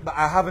 Because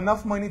I have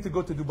enough money to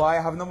go to Dubai.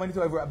 I have enough money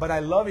to everywhere. But I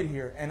love it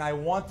here. And I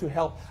want to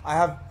help. I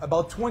have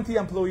about 20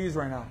 employees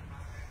right now.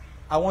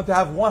 I want to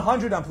have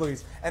 100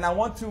 employees. And I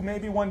want to,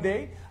 maybe one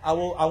day, I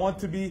want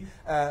to be,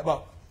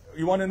 well,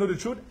 you want to know the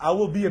truth? I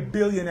will be a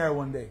billionaire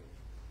one day.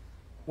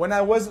 When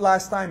I was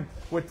last time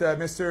with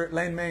Mr.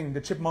 Lan Meng,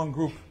 the Chipmunk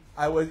Group,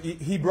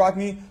 he brought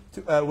me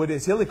to, with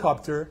his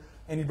helicopter,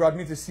 and he brought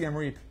me to Siem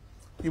Reap.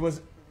 He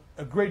was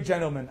a great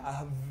gentleman. I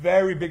have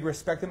very big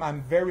respect for him.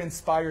 I'm very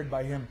inspired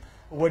by him,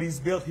 what he's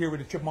built here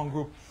with the Chipmunk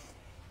Group.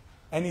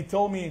 And he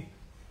told me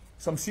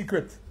some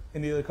secret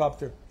in the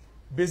helicopter,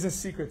 business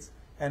secrets.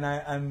 And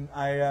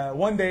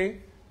one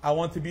day, I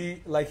want to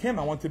be like him.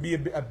 I want to be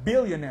a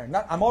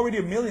billionaire. I'm already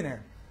a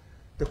millionaire.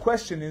 The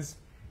question is,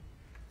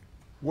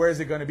 where is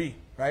it going to be,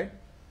 right?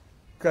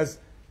 Because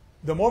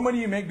the more money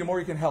you make, the more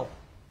you can help.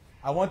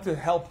 I want to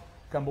help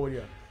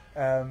Cambodia.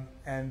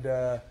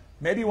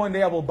 Maybe one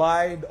day I will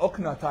buy the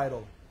Okna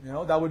title. You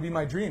know, that would be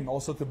my dream.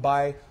 Also to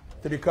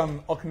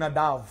become Okna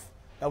Dav.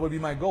 That would be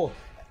my goal.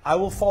 I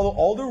will follow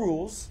all the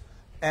rules.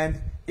 And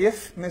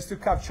if Mr.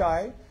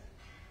 Kapchai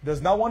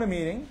does not want a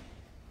meeting,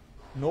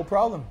 no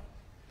problem.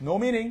 No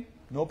meeting,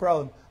 no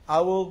problem.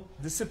 I will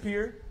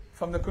disappear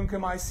from the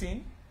Kunkamai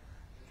scene.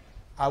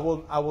 I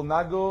will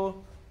not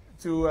go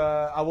to,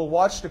 I will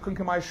watch the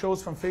Kunkamai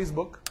shows from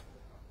Facebook.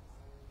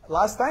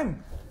 Last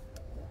time,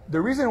 the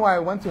reason why I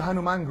went to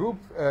Hanuman Group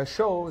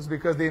show is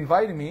because they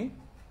invited me,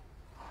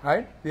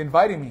 right? They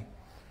invited me.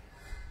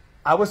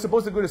 I was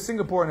supposed to go to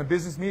Singapore on a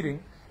business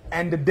meeting,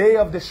 and the day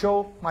of the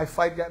show,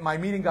 my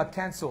meeting got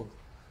canceled.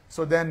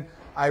 So then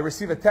I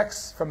received a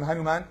text from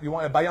Hanuman, "You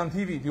want to buy on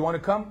TV? Do you want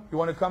to come? You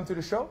want to come to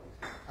the show?"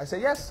 I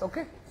said, "Yes,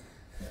 okay."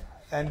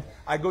 And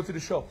I go to the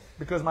show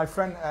because my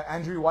friend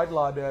Andrew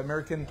Whitelaw, the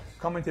American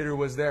commentator,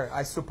 was there.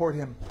 I support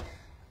him.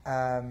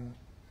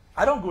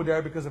 I don't go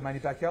there because of Manny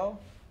Pacquiao.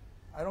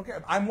 I don't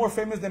care. I'm more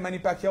famous than Manny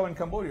Pacquiao in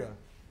Cambodia.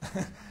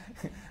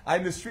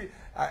 I'm the street.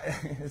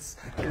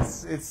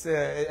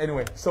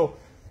 Anyway. So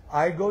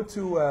I go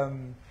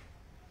to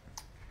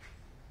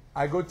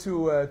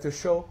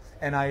show,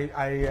 and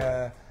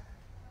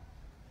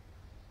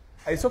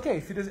it's okay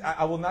if he does.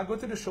 I will not go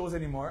to the shows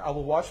anymore. I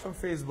will watch from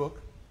Facebook.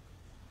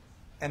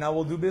 And I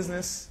will do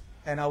business,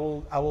 and I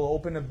will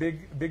open a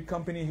big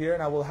company here,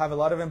 and I will have a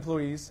lot of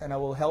employees, and I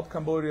will help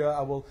Cambodia.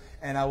 I will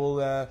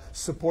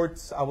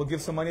support. I will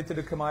give some money to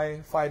the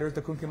Khmer fighters,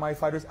 the Khmer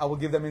fighters. I will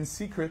give them in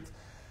secret,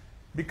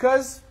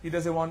 because he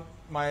doesn't want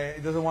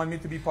me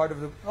to be part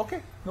of the.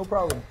 Okay, no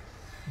problem,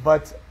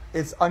 but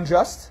it's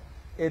unjust.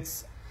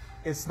 It's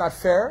not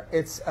fair.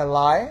 It's a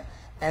lie,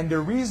 and the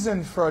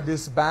reason for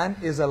this ban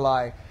is a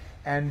lie,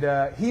 and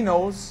he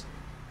knows.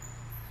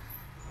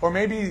 or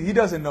maybe he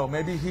doesn't know.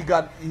 Maybe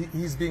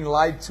he's being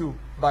lied to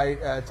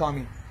by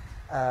Tommy,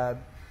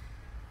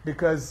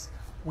 because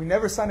we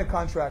never signed a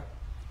contract.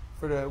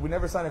 We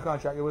never signed a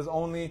contract. It was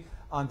only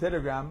on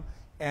Telegram,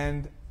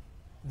 and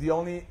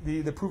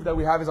the proof that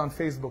we have is on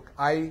Facebook.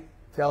 I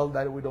tell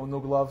that we don't know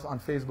gloves on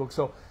Facebook.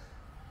 So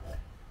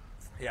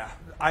yeah,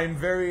 I'm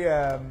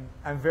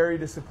very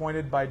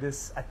disappointed by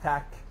this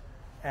attack,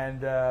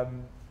 and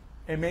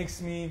it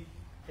makes me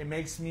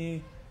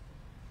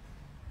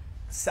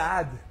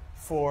sad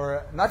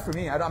for, not for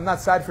me. I'm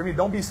not sad for me.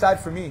 Don't be sad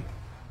for me.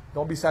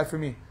 Don't be sad for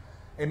me.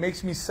 It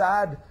makes me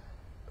sad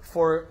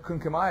for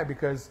Kunkamai,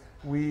 because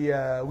we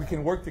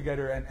can work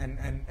together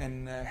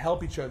and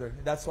help each other.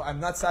 That's why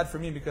I'm not sad for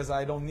me, because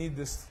I don't need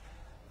this.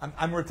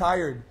 I'm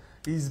retired.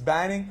 He's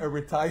banning a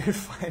retired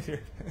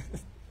fighter.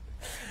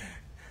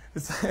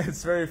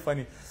 It's very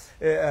funny.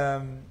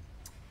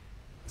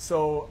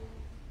 So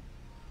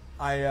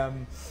I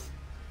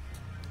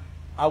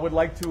would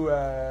like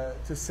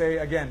to say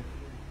again,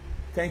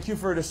 thank you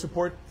for the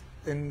support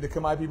in the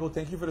Khmer people.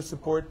 Thank you for the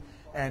support,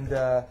 and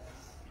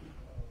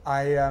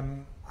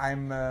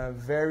I'm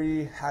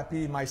very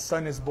happy. My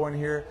son is born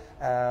here.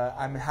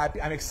 I'm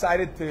happy. I'm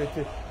excited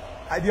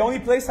the only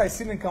place I've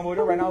seen in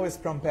Cambodia right now is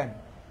Phnom Penh.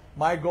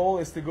 My goal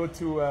is to go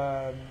to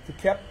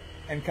Kep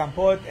and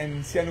Kampot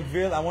and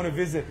Sihanoukville. I want to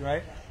visit,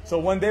 right? So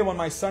one day when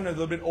my son is a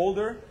little bit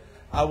older,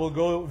 I will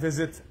go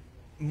visit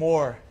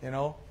more, you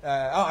know.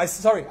 I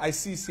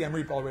see Siem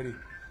Reap already.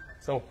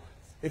 So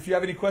if you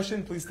have any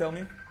question, please tell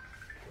me. Sir,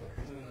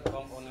 I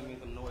have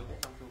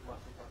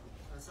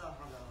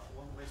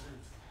one question.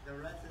 The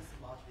latest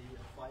about the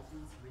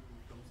fighting with the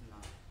Thompson.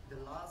 The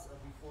last,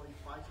 before the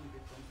fighting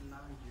with Thompson,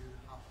 you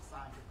have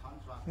signed the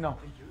contract. No,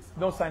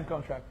 no signed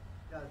contract.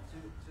 To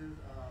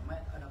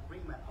make an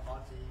agreement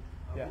about the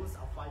rules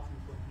of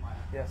fighting with Maya.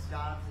 Yes.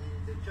 That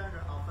the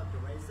General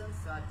Federation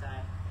said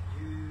that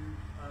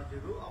the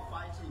rule of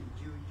fighting,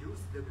 you use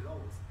the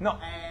gloves. No,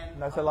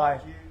 and that's a lie.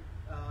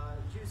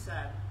 You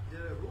said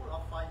the rule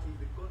of fighting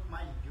because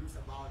Maya use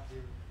about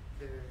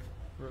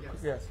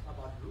yes.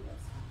 About rules.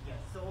 Yes.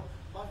 So,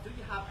 but do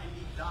you have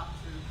any doubt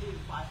to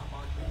clarify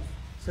about this?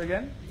 So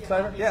again?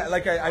 Yeah,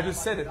 like I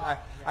just said it.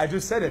 I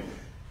just said it.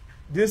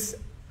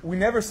 We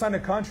never signed a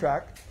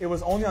contract. It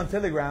was only on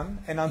Telegram,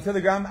 and on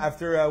Telegram,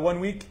 after 1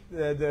 week,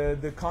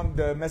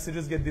 the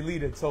messages get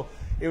deleted. So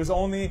it's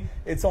only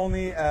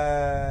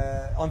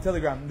on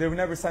Telegram. They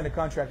never signed a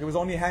contract. It was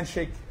only a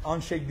handshake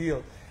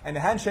deal, and the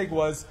handshake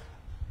was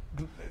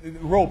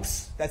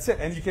ropes. That's it.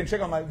 And you can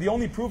check on the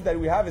only proof that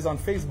we have is on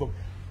Facebook.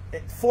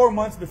 4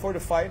 months before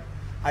the fight,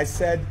 I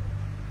said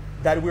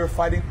that we were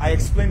fighting. I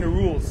explained the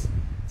rules.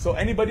 So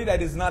anybody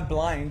that is not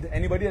blind,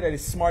 anybody that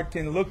is smart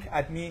can look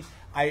at me.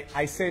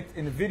 I say it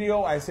in the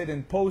video, I say it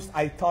in post,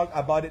 I talk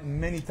about it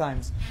many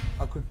times.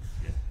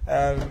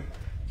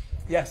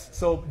 Yes,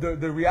 so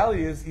the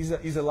reality is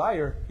he's a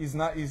liar. He's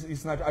not.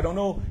 I don't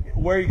know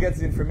where he gets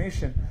the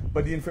information,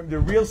 but the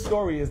real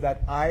story is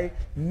that I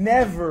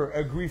never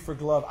agree for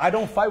glove. I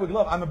don't fight with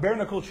glove. I'm a bare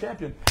knuckle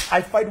champion.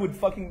 I fight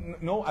with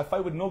I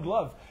fight with no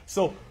glove.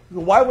 So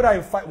why would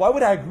I fight? Why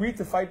would I agree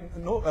to fight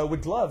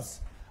with gloves?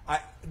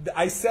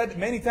 I said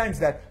many times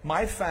that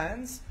my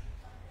fans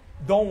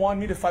don't want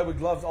me to fight with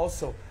gloves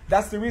also.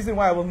 That's the reason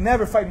why I will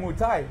never fight Muay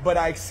Thai, but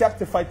I accept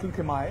to fight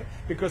Kunkamai,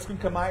 because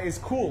Kunkamai is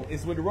cool,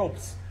 is with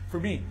ropes for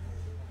me.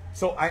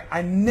 So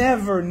I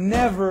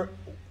never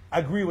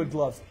agree with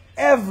gloves,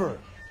 ever.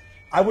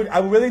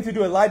 I'm willing to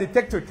do a lie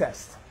detector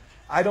test.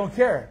 I don't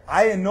care.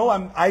 I know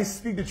I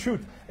speak the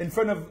truth in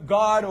front of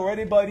God or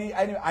anybody.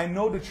 I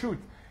know the truth.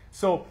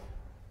 So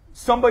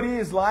somebody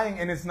is lying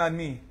and it's not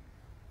me.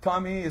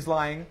 Tommy is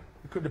lying,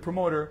 the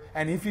promoter,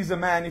 and if he's a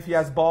man, if he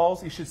has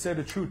balls, he should say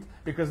the truth,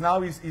 because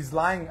now he's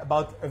lying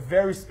about a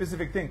very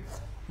specific thing.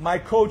 My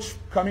coach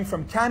coming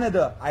from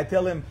Canada, I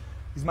tell him,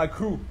 he's my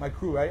crew,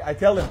 right? I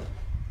tell him,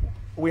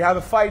 we have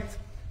a fight,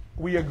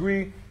 we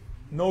agree,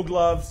 no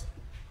gloves.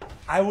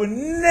 I would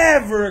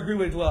never agree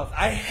with gloves.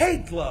 I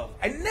hate gloves.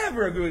 I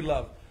never agree with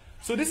gloves.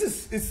 So this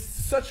is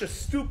such a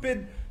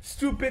stupid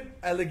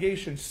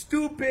allegation,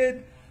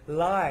 stupid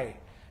lie.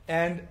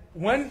 And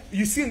when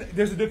you see,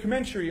 there's a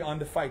documentary on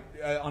the fight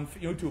on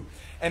YouTube,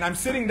 and I'm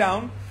sitting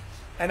down,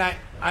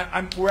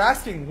 and we're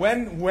asking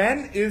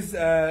when is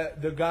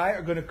the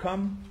guy going to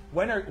come?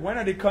 When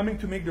are they coming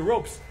to make the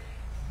ropes?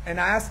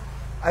 And I asked,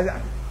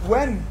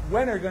 when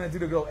are they going to do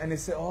the glove? And they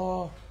said,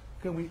 oh,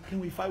 can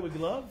we fight with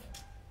glove?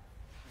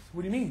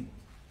 What do you mean?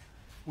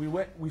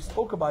 We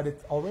spoke about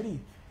it already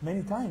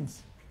many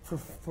times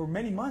for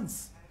many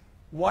months.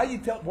 Why you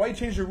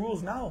change the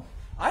rules now?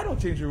 I don't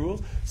change the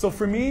rules. So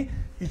for me,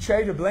 you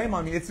try to blame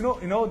on me. It's you're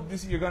going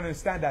to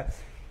understand that.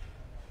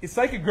 It's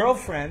like a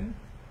girlfriend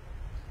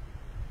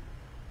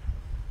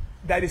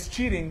that is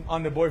cheating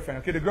on the boyfriend.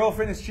 Okay, the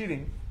girlfriend is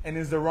cheating and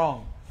is the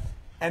wrong.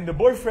 And the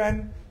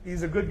boyfriend,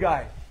 he's a good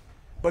guy.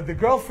 But the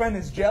girlfriend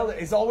is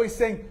jealous, is always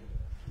saying,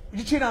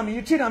 you cheat on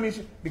me,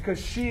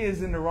 because she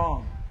is in the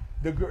wrong.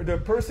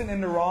 The person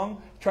in the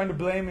wrong trying to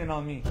blame it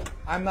on me.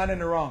 I'm not in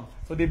the wrong.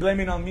 So they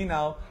blame it on me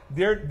now.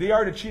 They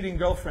are the cheating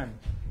girlfriend.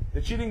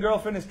 The cheating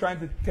girlfriend is trying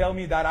to tell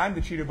me that I'm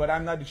the cheater, but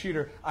I'm not the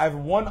cheater. I have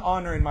one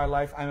honor in my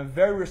life. I'm a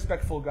very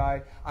respectful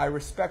guy.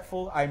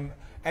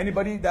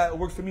 Anybody that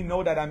works for me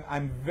know that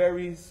I'm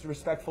very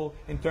respectful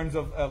in terms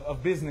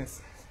of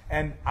business.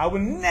 And I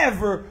would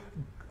never...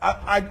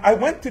 I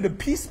went to the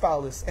Peace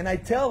Palace and I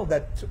tell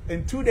that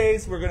in 2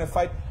 days we're going to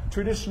fight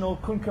traditional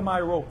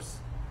kunkamai ropes.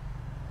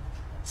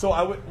 So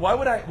why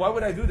would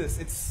I do this?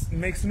 It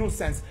makes no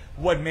sense.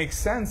 What makes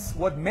sense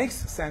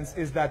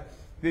is that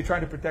they're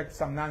trying to protect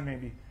Samnan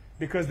maybe.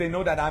 Because they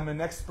know that I'm an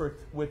expert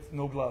with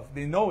no glove.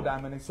 They know that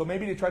I'm an expert. So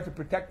maybe they try to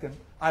protect him.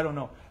 I don't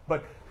know.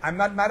 But I'm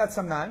not mad at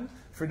Samnan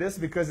for this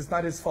because it's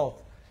not his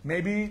fault.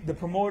 Maybe the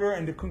promoter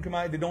and the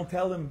kunkamai, they don't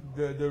tell him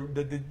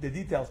the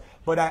details.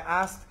 But I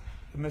asked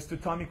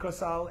Mr. Tommy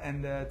Kosal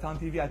and Town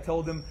TV, I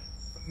told them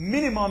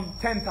minimum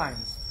 10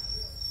 times.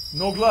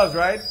 No gloves,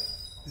 right?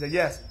 He said,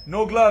 yes.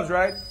 No gloves,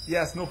 right?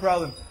 Yes, no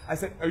problem. I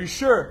said, are you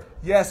sure?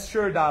 Yes,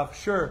 sure, Dav,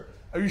 sure.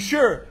 Are you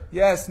sure?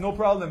 Yes, no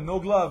problem. No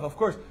glove, of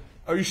course.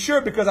 Are you sure?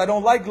 Because I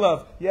don't like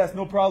glove. Yes,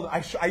 no problem.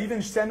 I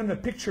even sent him a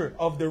picture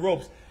of the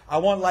ropes. I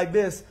want like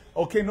this.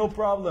 Okay, no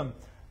problem.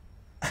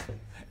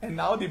 And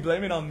now they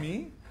blame it on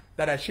me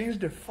that I changed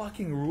the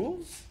fucking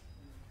rules?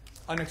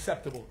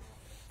 Unacceptable.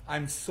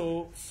 I'm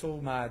so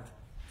mad.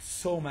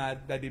 So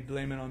mad that they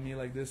blame it on me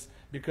like this.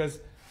 Because,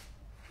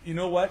 you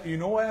know what? You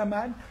know why I'm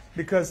mad?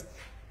 Because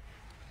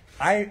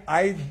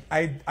I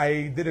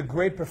did a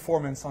great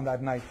performance on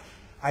that night.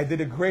 I did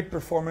a great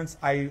performance.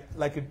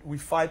 We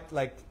fight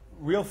like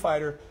real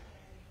fighter.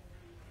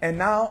 And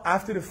now,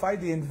 after the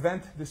fight, they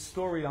invent the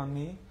story on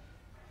me.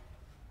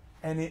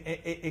 And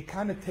it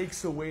kind of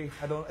takes away,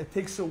 it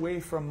takes away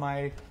from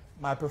my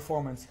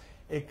performance.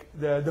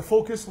 The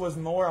focus was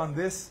more on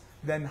this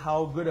than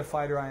how good a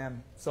fighter I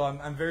am. So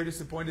I'm very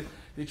disappointed.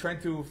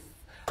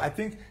 I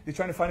think they're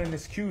trying to find an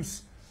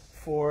excuse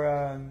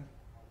for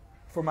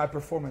my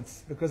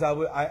performance. Because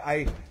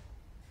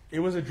it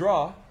was a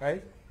draw,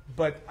 right?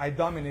 But I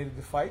dominated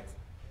the fight.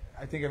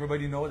 I think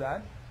everybody know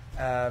that.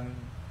 And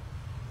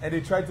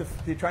they're trying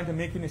to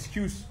make an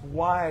excuse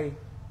why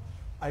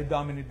I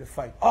dominated the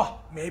fight. Oh,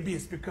 maybe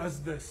it's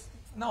because this.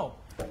 No,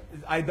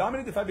 I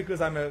dominated the fight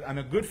because I'm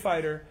a good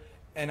fighter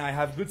and I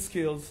have good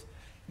skills.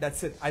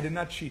 That's it. I did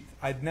not cheat.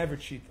 I'd never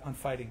cheat on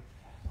fighting.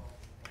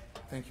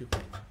 Thank you.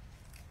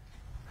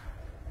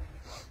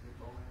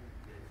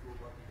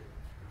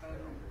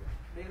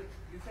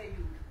 You say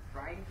you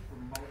trying to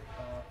promote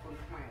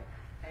Kunkamai,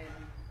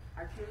 and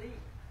actually,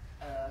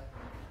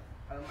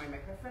 my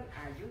question: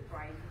 are you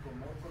trying to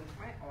promote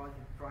Kunkamai or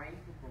you trying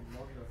to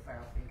promote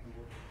yourself in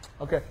Cambodia?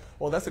 Okay.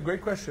 Well, that's a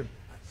great question.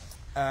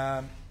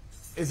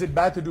 Is it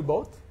bad to do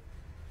both?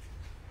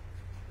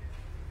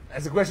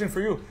 That's a question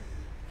for you.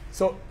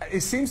 So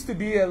it seems to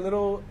be a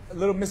little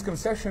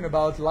misconception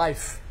about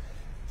life.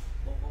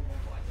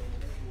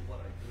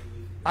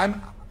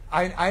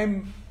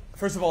 I'm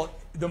first of all,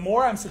 the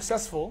more I'm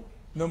successful,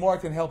 the more I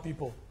can help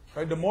people.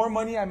 Right? The more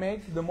money I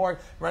make, the more.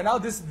 Right now,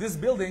 this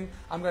building,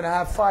 I'm going to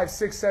have 5,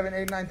 6, 7,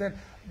 8, 9, 10,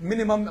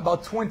 minimum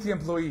about 20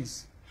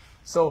 employees.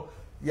 So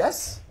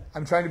yes,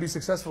 I'm trying to be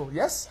successful.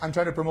 Yes, I'm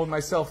trying to promote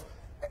myself.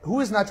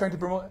 Who is not trying to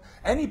promote?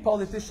 Any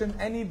politician,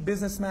 any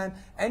businessman,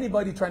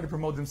 anybody trying to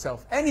promote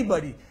themselves.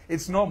 Anybody.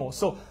 It's normal.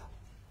 So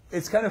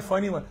it's kind of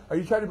funny. Are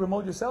you trying to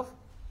promote yourself?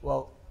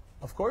 Well,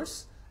 of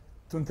course.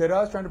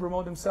 Tuntera is trying to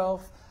promote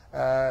himself.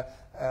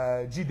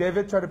 G.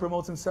 David tried to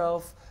promote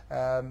himself.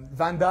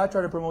 Vanda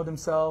tried to promote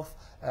himself.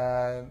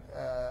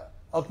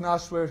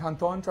 Oknashwer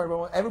Hanton tried to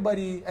promote.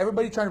 Everybody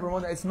trying to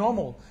promote. It's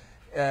normal.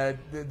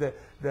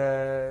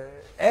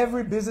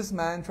 Every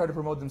businessman tried to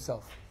promote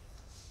themselves.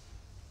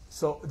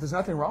 So there's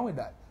nothing wrong with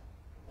that.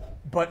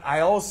 But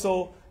I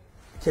also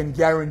can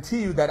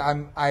guarantee you that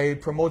I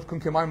promote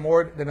Kunkamai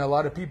more than a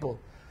lot of people.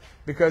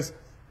 Because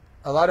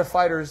a lot of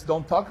fighters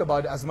don't talk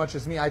about it as much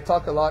as me. I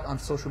talk a lot on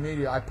social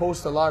media. I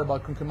post a lot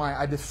about Kunkamai.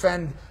 I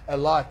defend a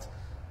lot.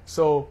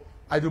 So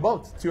I do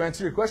both. To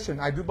answer your question,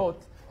 I do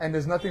both. And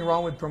there's nothing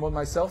wrong with promote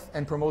myself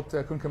and promote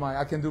Kunkamai.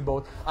 I can do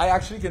both. I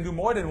actually can do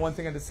more than one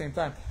thing at the same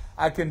time.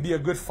 I can be a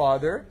good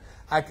father.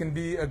 I can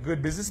be a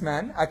good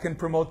businessman. I can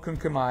promote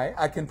Kunkamai.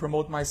 I can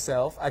promote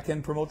myself. I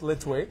can promote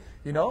Litwe.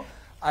 You know,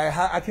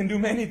 I can do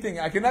many things.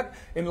 I cannot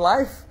in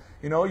life.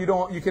 You know,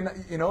 you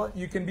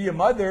can be a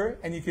mother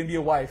and you can be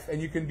a wife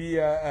and you can be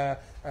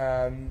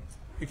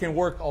you can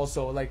work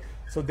also. Like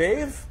so,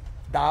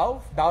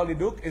 Dao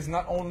Liduk is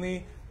not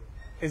only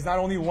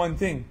one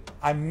thing.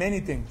 I'm many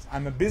things.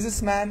 I'm a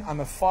businessman. I'm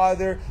a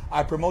father.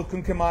 I promote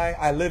Kunkamai.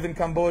 I live in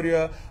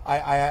Cambodia.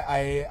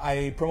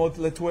 I promote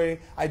Litwe.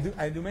 I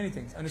do many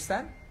things.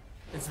 Understand?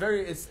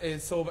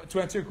 So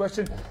to answer your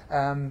question,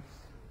 I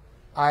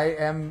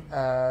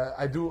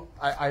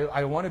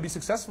want to be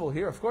successful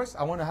here. Of course,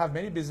 I want to have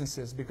many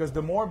businesses because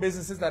the more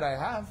businesses that I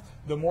have,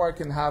 the more I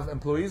can have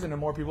employees and the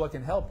more people I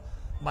can help.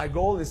 My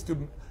goal is to,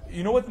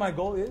 you know what my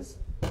goal is?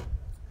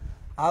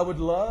 I would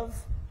love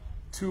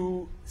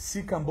to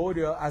see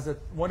Cambodia as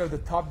one of the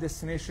top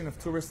destinations of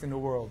tourists in the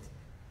world.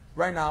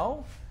 Right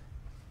now,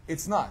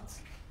 it's not.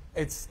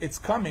 it's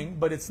coming,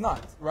 but it's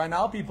not. Right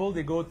now, people,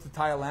 they go to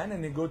Thailand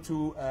and they go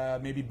to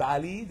maybe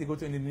Bali, they go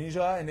to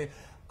Indonesia, and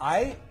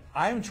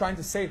I'm trying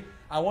to say,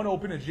 I want to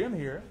open a gym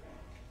here.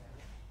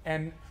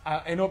 And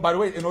by the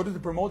way, in order to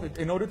promote it,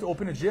 in order to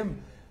open a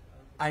gym,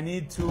 I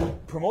need to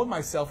promote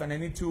myself and I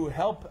need to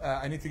help,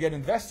 I need to get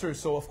investors.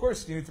 So of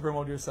course you need to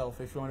promote yourself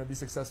if you want to be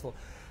successful.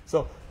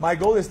 So my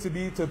goal is to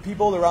be to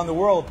people around the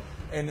world,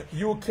 in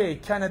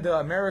UK, Canada,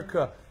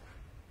 America.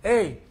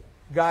 Hey,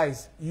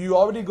 guys, you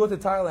already go to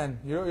Thailand,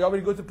 you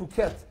already go to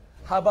Phuket.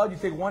 How about you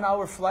take 1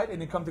 hour flight and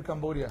you come to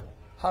Cambodia?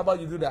 How about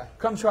you do that?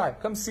 Come try,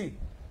 come see,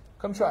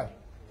 come try,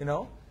 you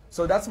know?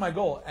 So that's my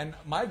goal. And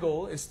my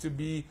goal is to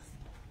be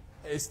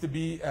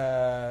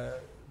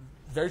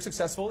very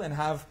successful and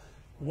have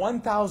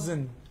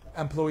 1,000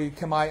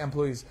 Khmer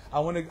employees. I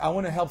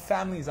want to help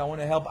families. I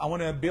want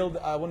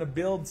to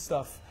build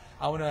stuff.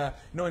 I want to,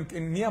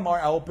 in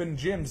Myanmar I open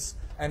gyms,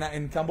 and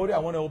in Cambodia I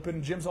want to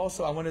open gyms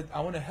also. I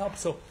want to help.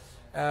 So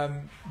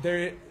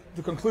the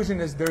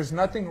conclusion is there's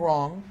nothing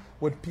wrong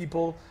with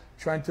people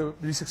trying to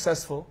be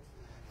successful,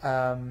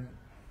 and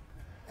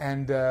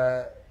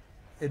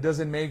it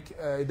doesn't make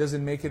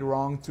it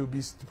wrong to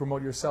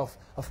promote yourself.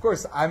 Of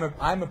course, I'm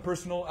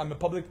a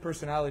public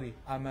personality.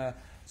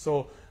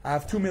 So I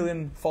have 2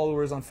 million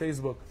followers on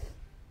Facebook.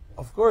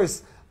 Of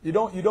course, you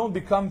don't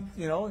become,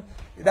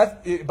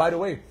 that. By the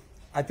way,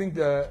 I think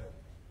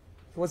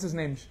what's his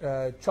name?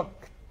 Chuck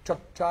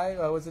Chai.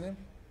 What's his name?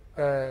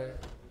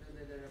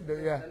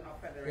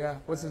 Yeah.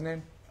 What's his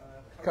name?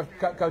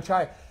 Kao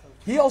Chai.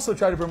 He also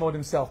tried to promote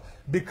himself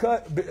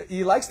because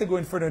he likes to go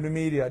in front of the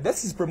media.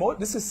 This is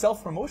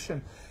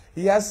self-promotion.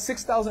 He has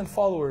 6,000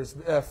 followers,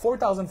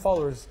 4,000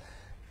 followers.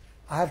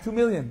 I have 2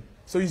 million.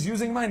 So he's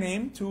using my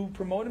name to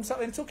promote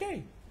himself, and it's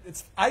okay.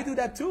 I do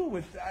that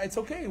too. It's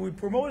okay. We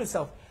promote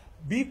himself.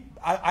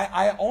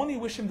 I only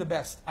wish him the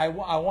best. I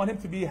want him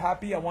to be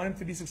happy. I want him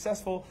to be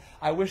successful.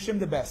 I wish him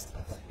the best.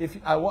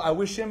 I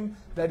wish him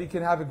that he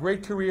can have a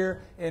great career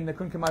in the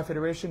Khun Khmer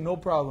Federation. No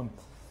problem.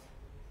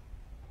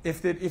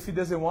 If he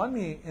doesn't want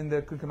me in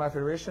the Khun Khmer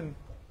Federation,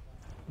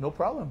 no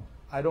problem.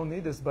 I don't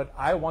need this, but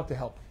I want to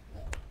help.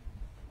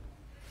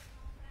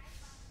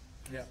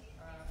 Yeah.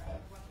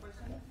 One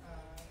question. Do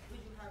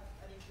you have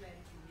any plan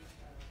to meet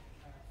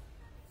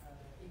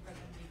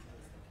independently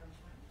Mr.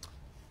 Kamchai?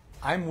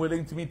 I'm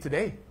willing to meet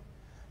today.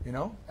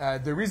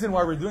 The reason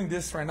why we're doing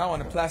this right now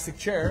on a plastic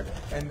chair,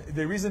 and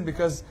the reason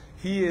because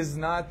he is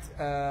not,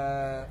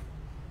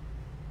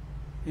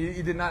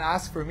 he did not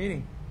ask for a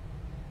meeting.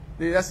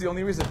 That's the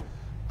only reason.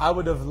 I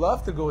would have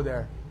loved to go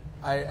there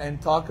and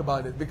talk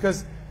about it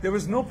because there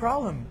was no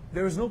problem.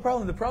 There was no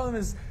problem. The problem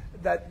is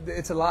that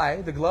it's a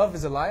lie. The glove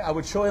is a lie. I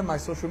would show him my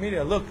social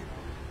media. Look,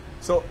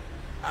 so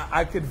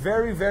I could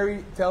very,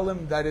 very tell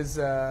him that is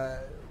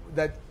that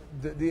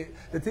the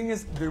thing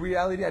is, the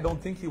reality. I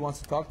don't think he wants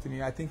to talk to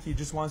me. I think he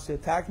just wants to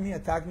attack me.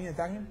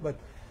 But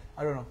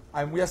I don't know.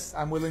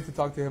 I'm willing to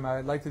talk to him.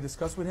 I'd like to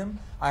discuss with him.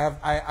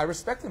 I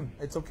respect him.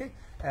 It's okay.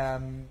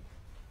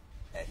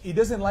 He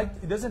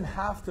doesn't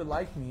have to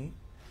like me,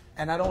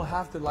 and I don't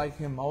have to like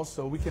him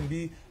also. We can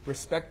be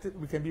respected.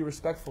 We can be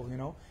respectful.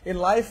 In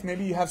life,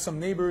 maybe you have some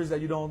neighbors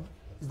that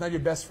it's not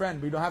your best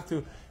friend, but you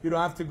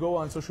don't have to go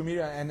on social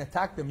media and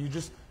attack them. You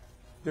just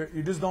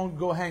don't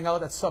go hang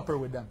out at supper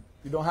with them.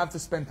 You don't have to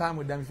spend time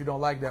with them if you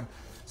don't like them.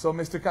 So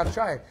Mr.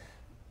 Kapchai,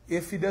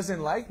 if he doesn't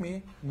like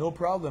me, no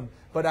problem.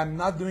 But I'm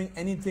not doing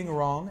anything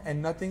wrong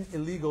and nothing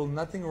illegal,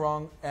 nothing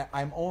wrong.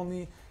 I'm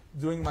only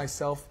doing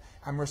myself.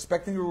 I'm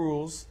respecting the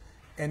rules.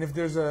 And if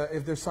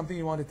there's something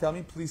you want to tell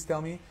me, please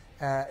tell me,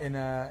 and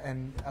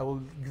I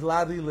will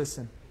gladly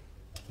listen.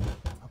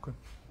 Okay.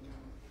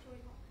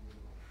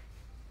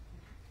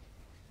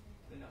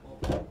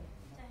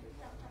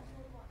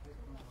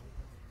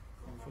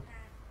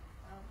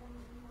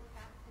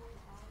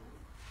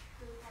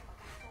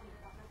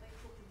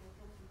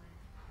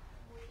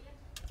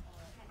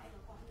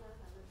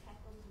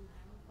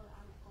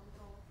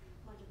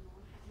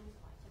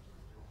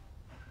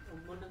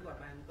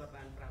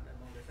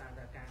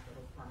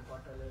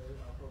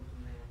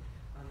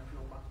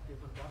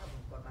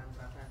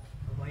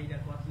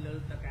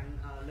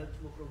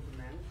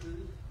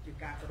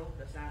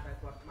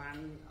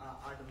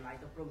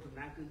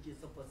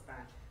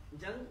 superstar អ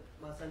ញ្ចឹង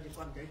បើសិនជា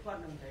គាត់និយាយគាត់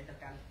នឹងនិយាយទៅ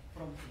កាន់ក្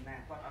រុមសំណាង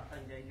គាត់អត់ទៅ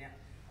និយាយអ្នក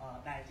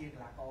ដែលជាកី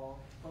ឡាករ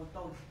តូច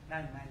ៗដែ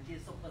លមិនមែនជា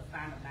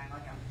superstar តំណាងឲ្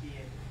យកម្ពុជា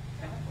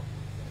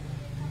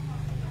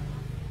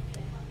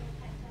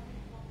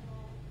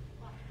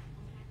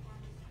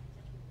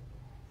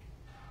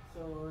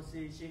So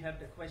she have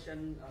the question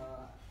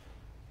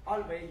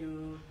always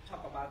you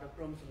talk about the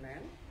Prom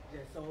Sunan.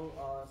 Yeah, so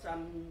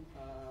some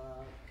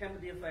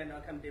Cambodian friends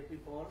or Cambodian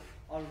people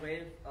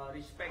always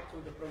respect to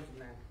the Prom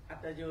Sunan.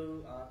 After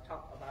you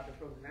talk about the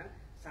Prom Sunan,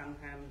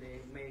 sometimes they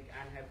make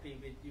unhappy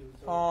with you.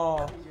 So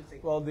what do you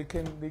think? Well, they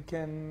can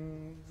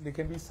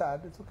be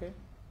sad. It's okay.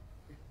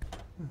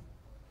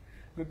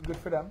 Good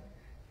for them.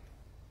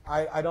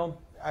 I don't.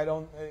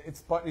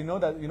 It's part. You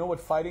know what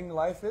fighting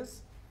life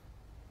is.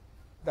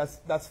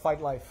 That's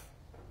fight life.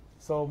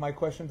 So my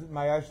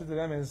answer to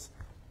them is,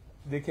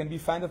 They can be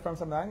fans of From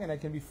Samdang, and I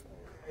can be.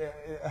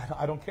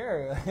 I don't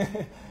care.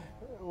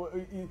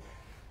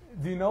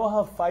 Do you know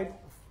how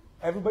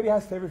everybody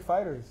has favorite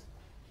fighters?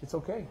 It's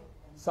okay.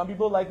 Some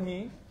people like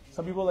me.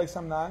 Some people like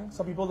Samdang.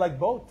 Some people like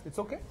both. It's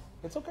okay.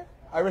 It's okay.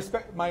 I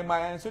respect my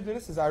answer to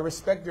this is I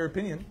respect their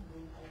opinion.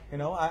 You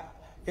know,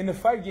 in the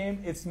fight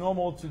game, it's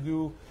normal to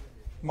do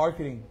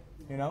marketing.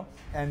 You know,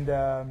 and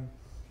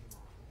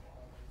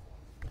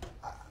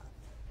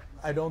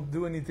I don't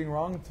do anything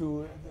wrong.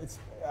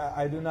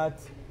 I did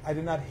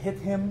not hit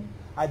him.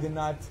 I did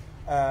not.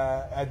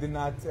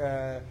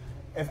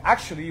 If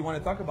actually you want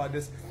to talk about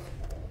this,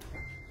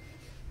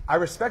 I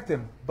respect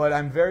him, but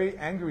I'm very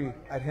angry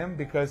at him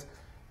because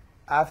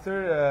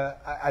after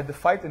at the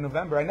fight in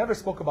November, I never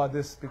spoke about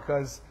this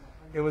because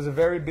it was a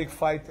very big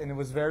fight and it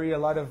was a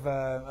lot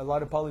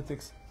of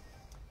politics.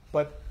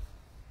 But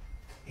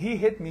he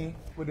hit me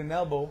with an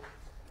elbow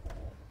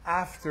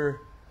after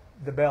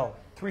the bell,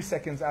 3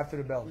 seconds after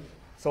the bell.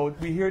 So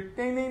we hear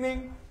ding ding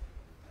ding,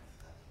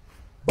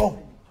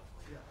 boom,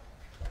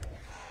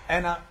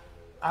 and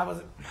I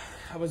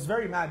was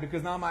very mad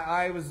because now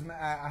I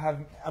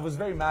was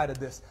very mad at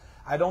this.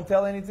 I don't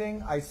tell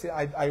anything.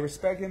 I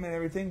respect him and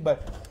everything,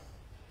 but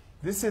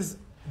this is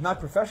not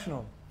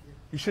professional.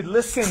 You should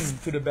listen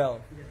to the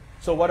bell.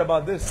 So what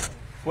about this?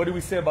 What do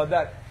we say about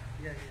that?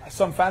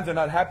 Some fans are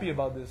not happy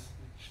about this.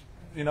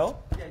 You know?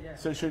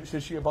 So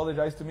should she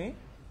apologize to me?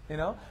 You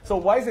know? So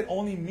why is it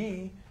only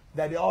me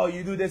that, oh,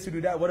 you do this, you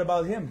do that? What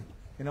about him?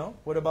 You know?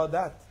 What about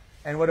that?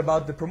 And what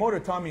about the promoter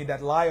Tommy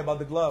that lie about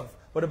the glove?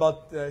 What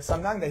about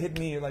Samdang that hit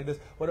me like this?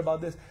 What about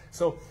this?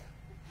 So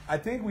I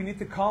think we need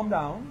to calm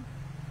down.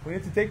 We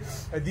need to take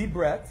a deep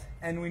breath,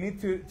 and we need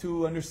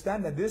to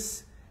understand that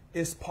this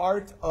is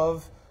part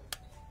of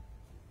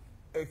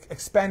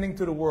expanding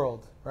to the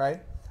world,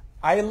 right?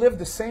 I live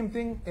the same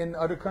thing in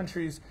other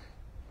countries.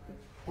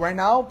 Right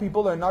now,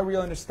 people are not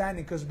really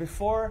understanding because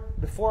before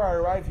I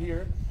arrived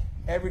here,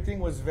 everything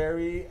was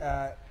very,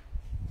 I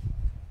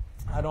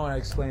don't want to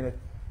explain it,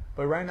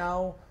 but right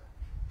now,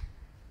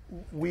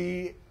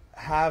 we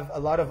have a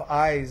lot of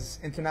eyes,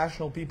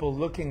 international people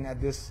looking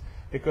at this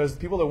because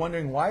people are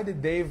wondering, why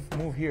did Dave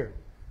move here?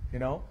 You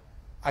know,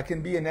 I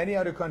can be in any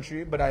other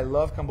country, but I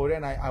love Cambodia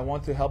and I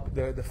want to help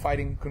the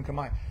fighting Kun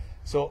Khmer.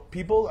 So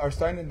people are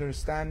starting to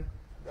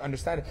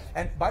understand it.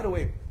 And by the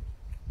way,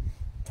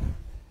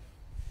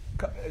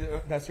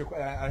 that's your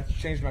question. I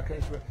changed my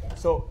question.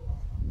 So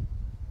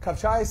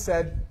Kavchai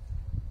said,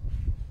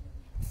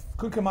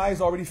 Kun Khmer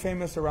is already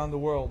famous around the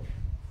world.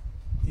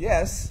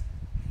 Yes,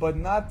 but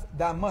not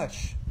that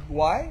much.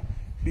 Why?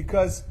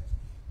 Because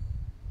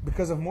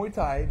of Muay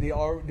Thai, they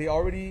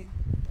already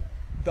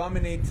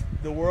dominate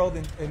the world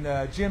in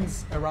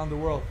gyms around the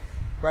world.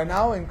 Right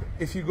now,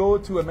 if you go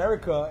to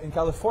America, in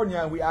California,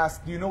 and we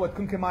ask, do you know what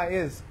Kun Khmer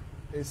is?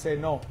 They say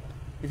no.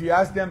 If you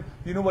ask them,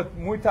 do you know what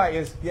Muay Thai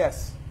is?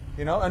 Yes.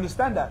 You know,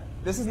 understand that.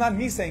 This is not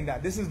me saying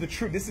that. This is the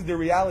truth. This is the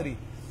reality.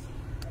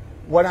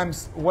 What I'm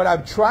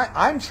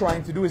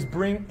trying to do is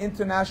bring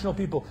international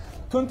people.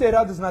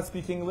 Tuntera does not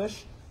speak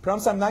English. Pram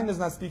Samdang does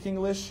not speak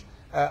English.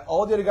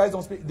 All the other guys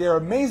don't speak. They're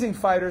amazing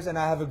fighters, and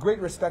I have a great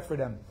respect for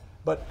them.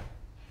 But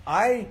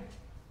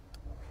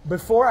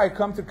before I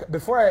came to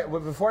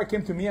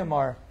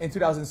Myanmar in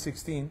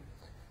 2016,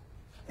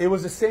 it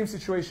was the same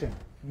situation.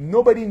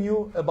 Nobody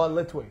knew about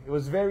Litway. It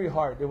was very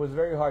hard.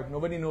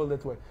 Nobody knew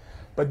Litway.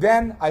 But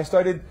then I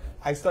started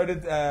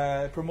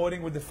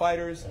promoting with the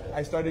fighters.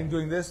 I started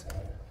doing this.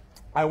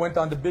 I went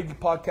on the big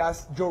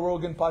podcast, Joe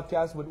Rogan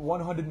podcast, with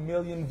 100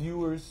 million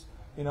viewers.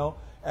 You know,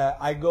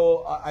 I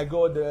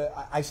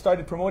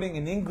started promoting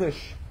in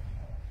English,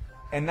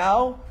 and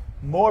now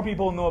more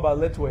people know about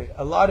Litway.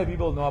 A lot of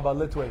people know about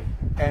Litway,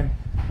 and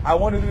I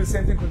want to do the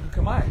same thing with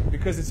Khmer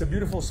because it's a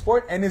beautiful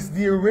sport and it's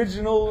the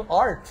original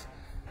art.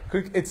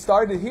 It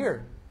started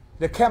here,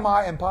 the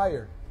Khmer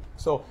Empire.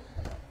 So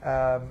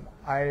I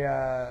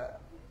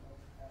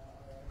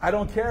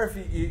don't care if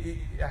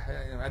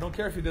I don't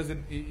care if he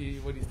doesn't.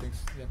 What he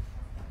thinks. Yeah.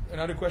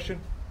 Another question.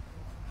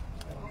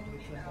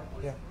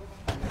 Yeah.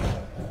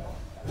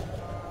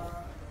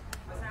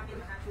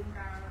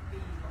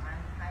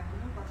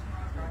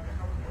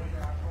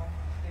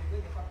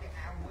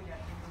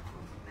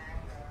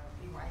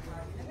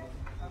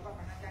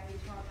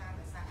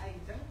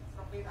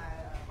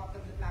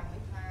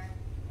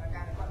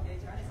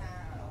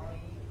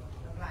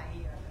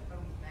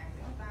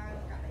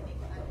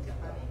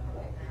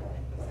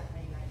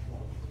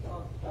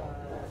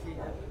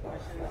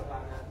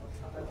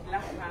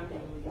 Last time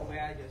you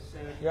wear your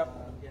shirt. Yep.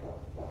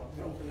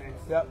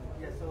 Yep.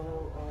 Yeah. So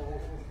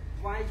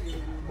why you?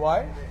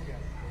 Why?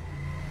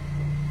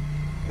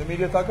 The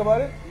media talk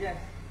about it? Yes.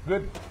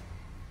 Good.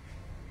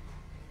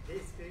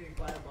 This still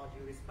require about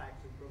you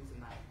respect to Crimson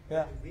Knight.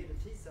 Yeah. With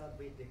the T-shirt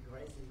with the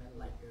grazing man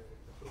like the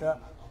Yeah.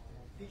 Crimson Knight of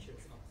the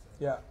features of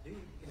the. Yeah.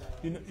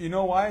 Do You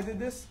know why I did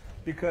this?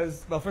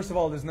 Because, well, first of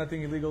all, there's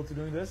nothing illegal to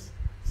doing this.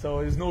 So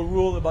there's no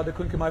rule about the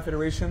Kun Khmer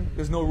Federation.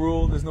 There's no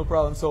rule. There's no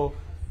problem. So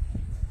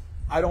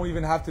I don't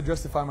even have to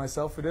justify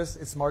myself for this.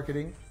 It's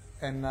marketing.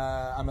 and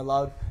I'm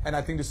allowed. And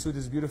I think the suit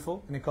is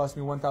beautiful, and it cost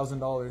me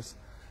 $1,000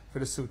 for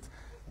the suit.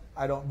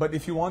 I don't. But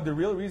if you want the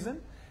real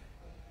reason,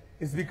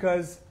 it's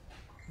because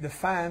the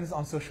fans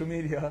on social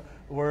media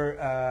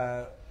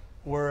were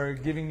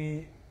giving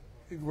me.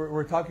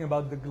 We're talking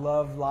about the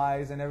glove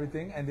lies and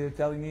everything, and they're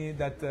telling me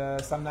that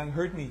Samnang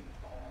hurt me.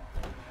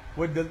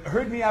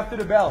 Hurt me after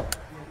the bell.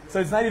 So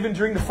it's not even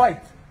during the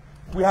fight.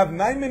 We have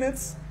 9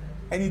 minutes,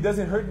 and he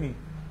doesn't hurt me.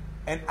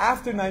 And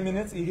after 9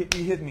 minutes, he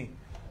hit me.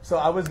 So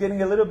I was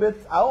getting a little bit.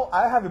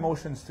 I have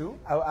emotions too.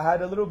 I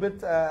had a little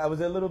bit. I was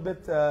a little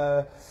bit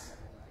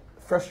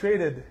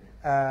frustrated.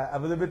 I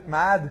was a little bit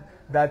mad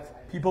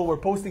that people were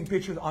posting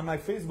pictures on my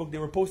Facebook. They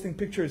were posting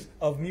pictures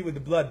of me with the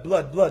blood.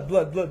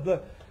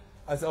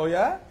 I said, oh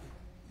yeah?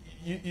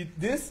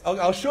 This?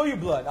 I'll show you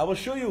blood. I will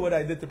show you what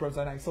I did to Prabhu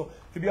Sanang. So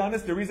to be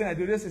honest, the reason I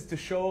do this is to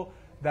show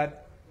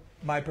that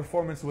my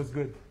performance was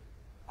good.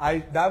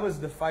 That was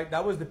the fight.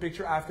 That was the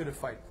picture after the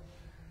fight.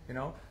 You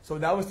know? So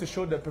that was to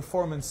show the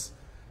performance.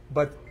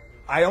 But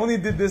I only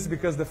did this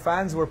because the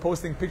fans were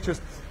posting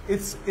pictures.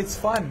 It's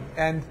fun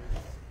and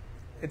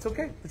it's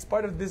okay. It's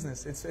part of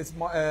business. It's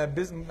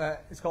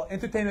called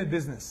entertainment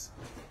business.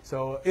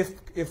 So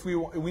if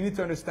we need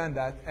to understand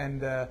that,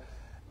 and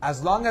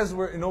as long as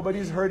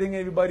nobody's hurting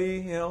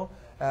anybody, you know,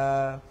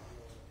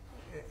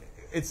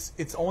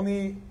 it's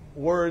only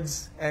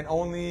words and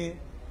only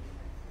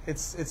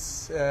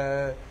it's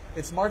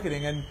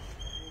marketing, and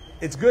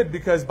it's good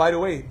because, by the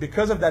way,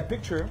 because of that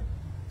picture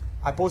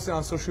I posted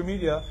on social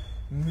media,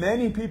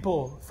 many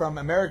people from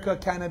America,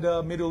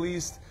 Canada, Middle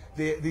East,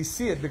 they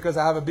see it because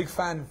I have a big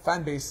fan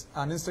base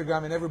on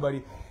Instagram and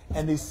everybody,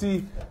 and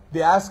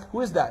they ask,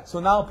 who is that? So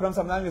now Pram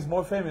Samnang is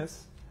more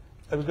famous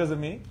because of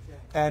me.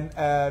 And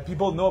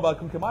people know about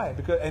Kumkamaya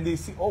and they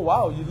see, oh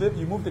wow,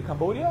 you moved to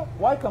Cambodia?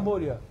 Why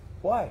Cambodia?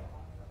 Why?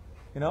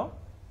 You know?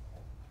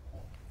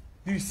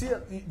 Do you see?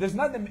 There's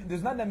not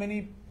that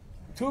many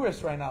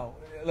tourists right now.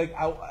 Like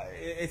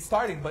it's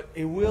starting, but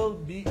it will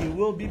be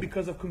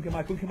because of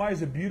Kumkamaya. Kumkamaya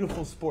is a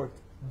beautiful sport,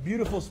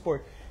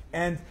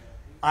 and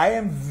I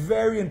am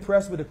very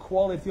impressed with the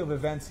quality of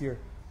events here.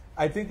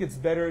 I think it's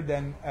better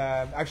than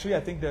actually. I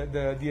think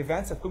the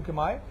events at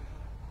Kumkamaya,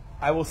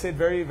 I will say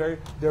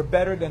they're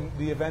better than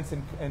the events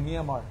in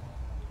Myanmar.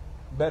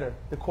 Better.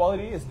 The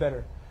quality is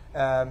better.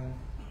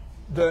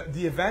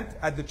 The event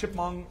at the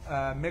Chipmong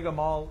Mega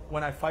Mall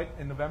when I fight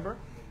in November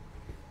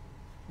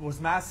was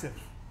massive.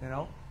 You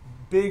know,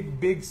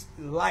 big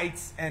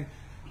lights, and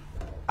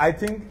I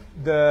think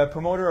the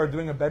promoter are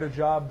doing a better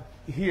job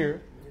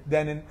here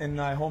than in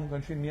my home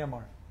country in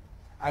Myanmar.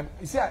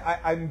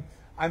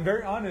 I'm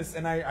very honest,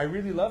 and I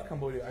really love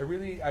Cambodia. I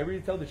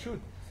really tell the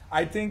truth.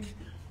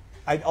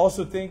 I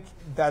also think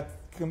that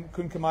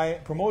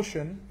Kumkamai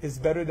promotion is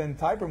better than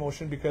Thai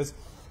promotion because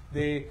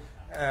it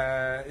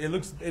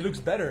looks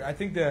better. I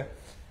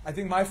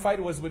think my fight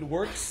was with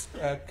Works,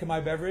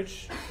 Khmer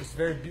Beverage. It's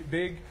very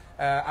big.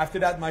 After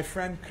that, my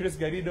friend Chris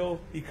Garrido,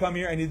 he come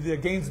here and he did a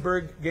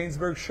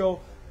Gainsbourg show,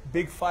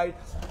 big fight.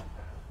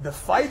 The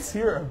fights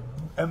here are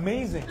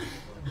amazing,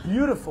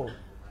 beautiful.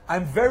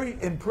 I'm very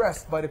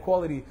impressed by the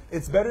quality.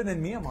 It's better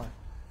than Myanmar,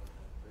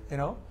 you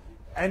know.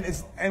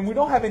 And we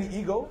don't have any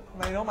ego.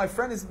 You know, my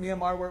friend is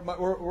Myanmar.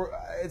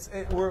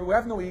 We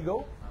have no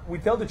ego. We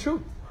tell the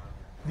truth.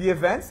 The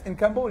events in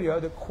Cambodia,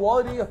 the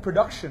quality of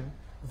production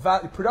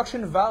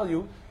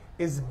value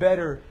is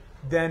better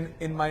than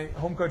in my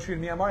home country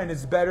in Myanmar, and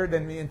it's better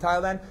than in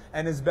Thailand,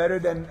 and it's better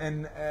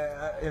than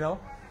you know.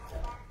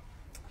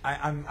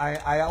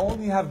 I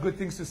only have good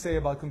things to say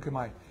about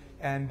Kumkamai,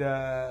 and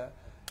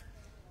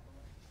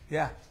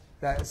yeah.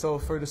 So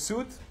for the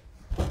suit,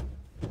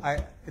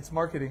 it's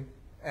marketing.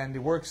 And it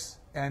works,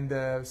 and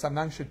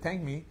Samnang should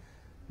thank me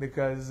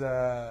because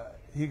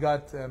he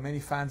got many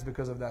fans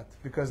because of that.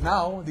 Because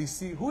now they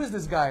see, who is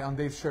this guy on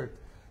Dave's shirt?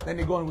 Then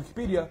they go on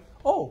Wikipedia,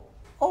 oh,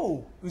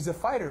 he's a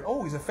fighter.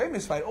 Oh, he's a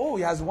famous fighter. Oh,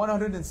 he has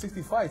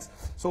 160 fights.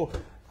 So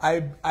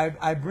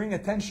I bring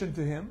attention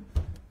to him,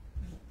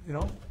 you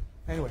know.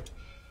 Anyway,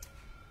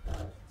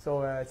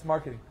 so it's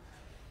marketing.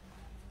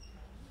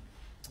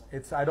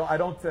 I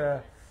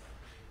don't.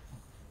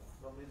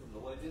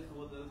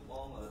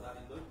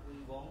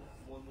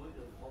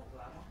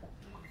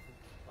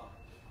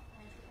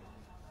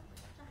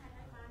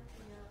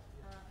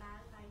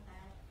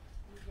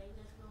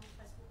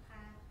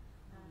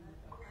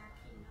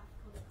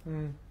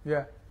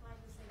 Yeah.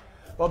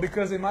 Well,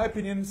 because in my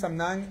opinion,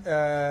 Samnang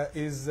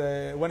is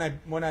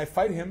when I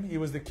fight him, he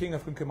was the king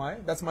of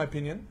Kumkamai. That's my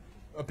opinion.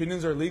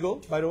 Opinions are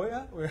legal, by the way.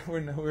 Yeah?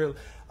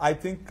 I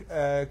think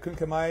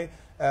Kumkamai,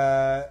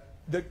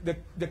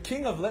 the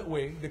king of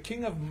Letway, the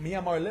king of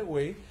Myanmar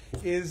Letway,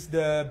 is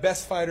the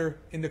best fighter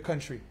in the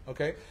country.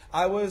 Okay,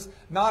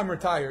 now I'm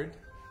retired.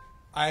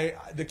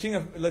 The king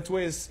of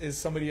Letway is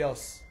somebody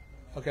else.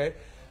 Okay,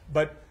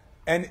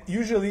 and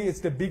usually it's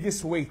the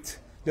biggest weight.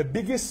 The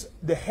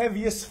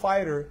heaviest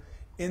fighter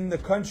in the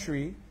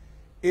country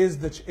is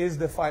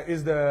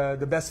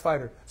the best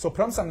fighter. So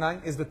Pram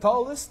Samnang is the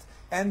tallest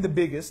and the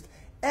biggest,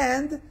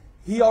 and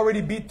he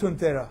already beat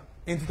Tuntera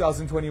in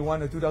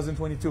 2021 or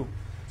 2022.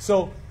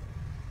 So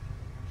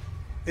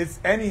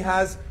And he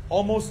has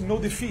almost no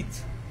defeat.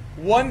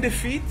 One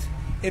defeat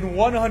in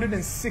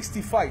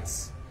 160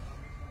 fights.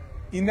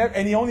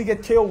 And he only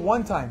get KO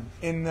one time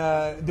in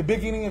the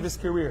beginning of his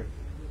career.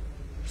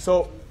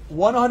 So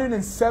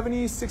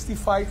 170, 60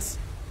 fights,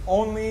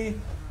 only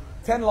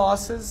 10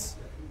 losses,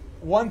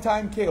 one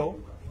time KO.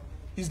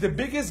 He's the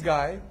biggest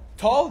guy,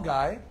 tall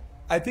guy.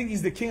 I think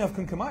he's the king of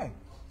Kunkamai.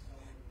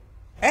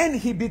 And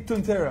he beat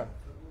Tuntera.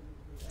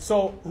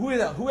 So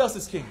who else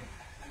is king?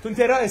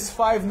 Tuntera is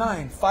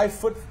 5'9",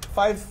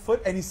 5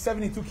 foot, and he's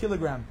 72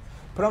 kilograms.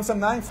 Pramsam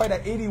 9 fight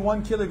at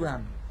 81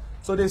 kilograms.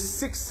 So there's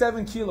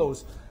 6-7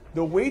 kilos.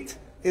 The weight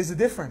is the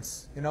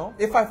difference, you know.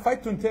 If I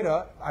fight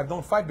Tuntera, I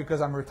don't fight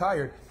because I'm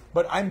retired,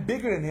 but I'm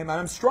bigger than him and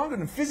I'm stronger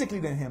than physically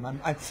than him.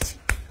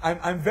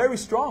 I'm very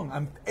strong.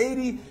 I'm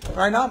 80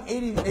 right now. I'm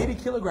 80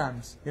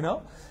 kilograms, you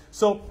know.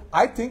 So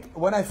I think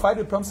when I fight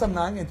with Pramsam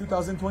 9 in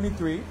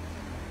 2023,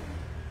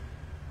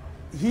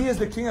 he is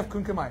the king of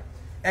Kunkamai.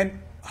 And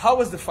how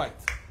was the fight?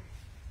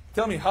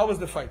 Tell me, how was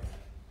the fight?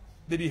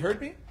 Did he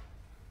hurt me?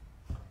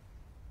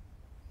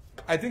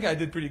 I think I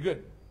did pretty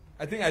good.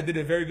 I think I did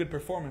a very good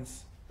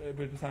performance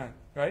with the time,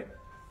 right?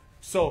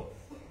 So,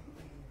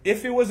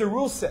 if it was a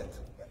rule set,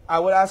 I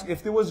would ask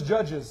if there was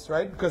judges,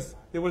 right? Because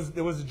there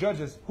was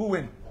judges. Who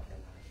win?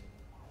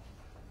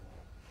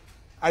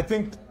 I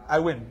think I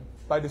win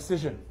by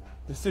decision.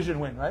 Decision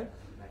win, right?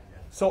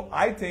 So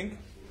I think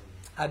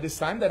at this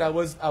time that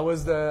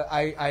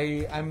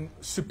I'm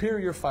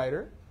superior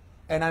fighter,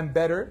 and I'm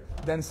better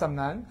than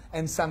Samnang,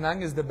 and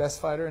Samnang is the best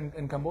fighter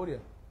in Cambodia.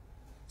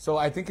 So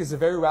I think it's a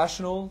very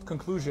rational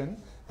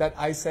conclusion that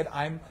I said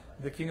I'm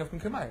the king of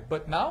Kunkamai.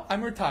 But now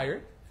I'm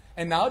retired,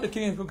 and now the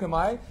king of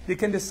Kunkamai, they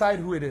can decide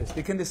who it is.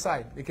 They can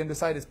decide. They can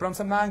decide it's Pram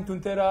Samnang,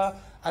 Tuntera,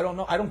 I don't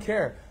know. I don't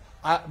care.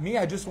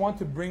 I just want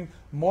to bring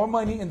more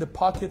money in the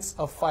pockets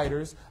of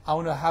fighters. I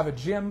want to have a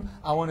gym.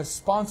 I want to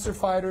sponsor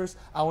fighters.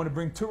 I want to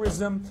bring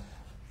tourism.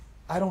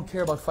 I don't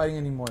care about fighting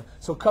anymore.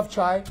 So Kuf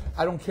Chai,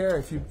 I don't care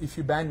if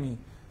you ban me.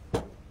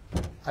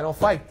 I don't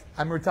fight.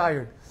 I'm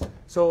retired.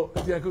 So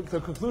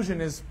the conclusion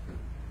is,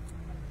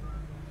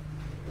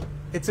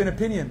 it's an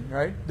opinion,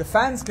 right? The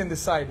fans can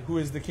decide who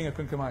is the king of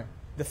Kunkamai.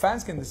 The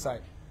fans can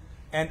decide.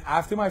 And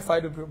after my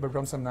fight with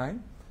Pramsam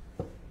 9,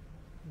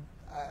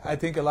 I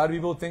think a lot of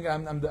people think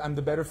I'm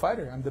the better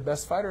fighter. I'm the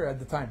best fighter at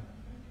the time.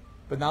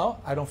 But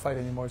now I don't fight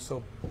anymore,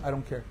 so I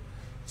don't care.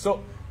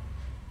 So,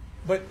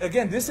 but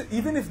again, this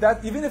even if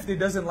they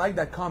doesn't like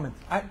that comment,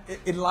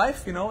 in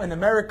life, you know, in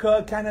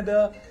America,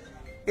 Canada,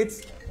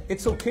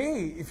 it's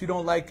okay if you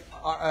don't like.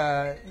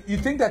 You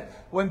think that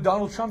when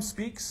Donald Trump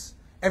speaks,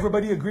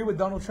 everybody agree with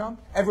Donald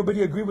Trump?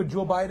 Everybody agree with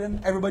Joe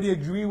Biden? Everybody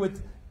agree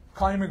with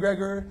Conor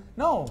McGregor?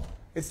 No,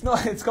 it's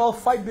not. It's called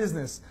fight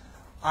business.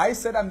 I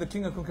said I'm the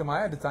king of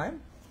Kunkamai at the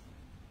time.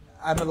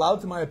 I'm allowed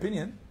to my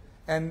opinion,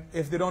 and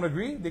if they don't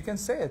agree, they can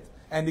say it,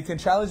 and they can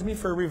challenge me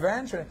for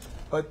revenge.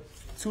 But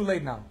too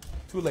late now.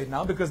 Too late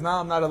now, because now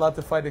I'm not allowed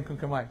to fight in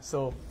Kunkamai.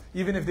 So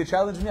even if they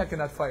challenge me, I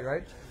cannot fight,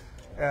 right?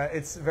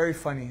 It's very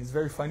funny. It's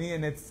very funny,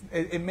 and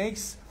it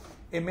makes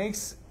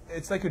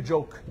it's like a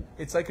joke.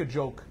 It's like a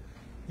joke.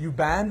 You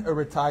ban a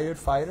retired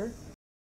fighter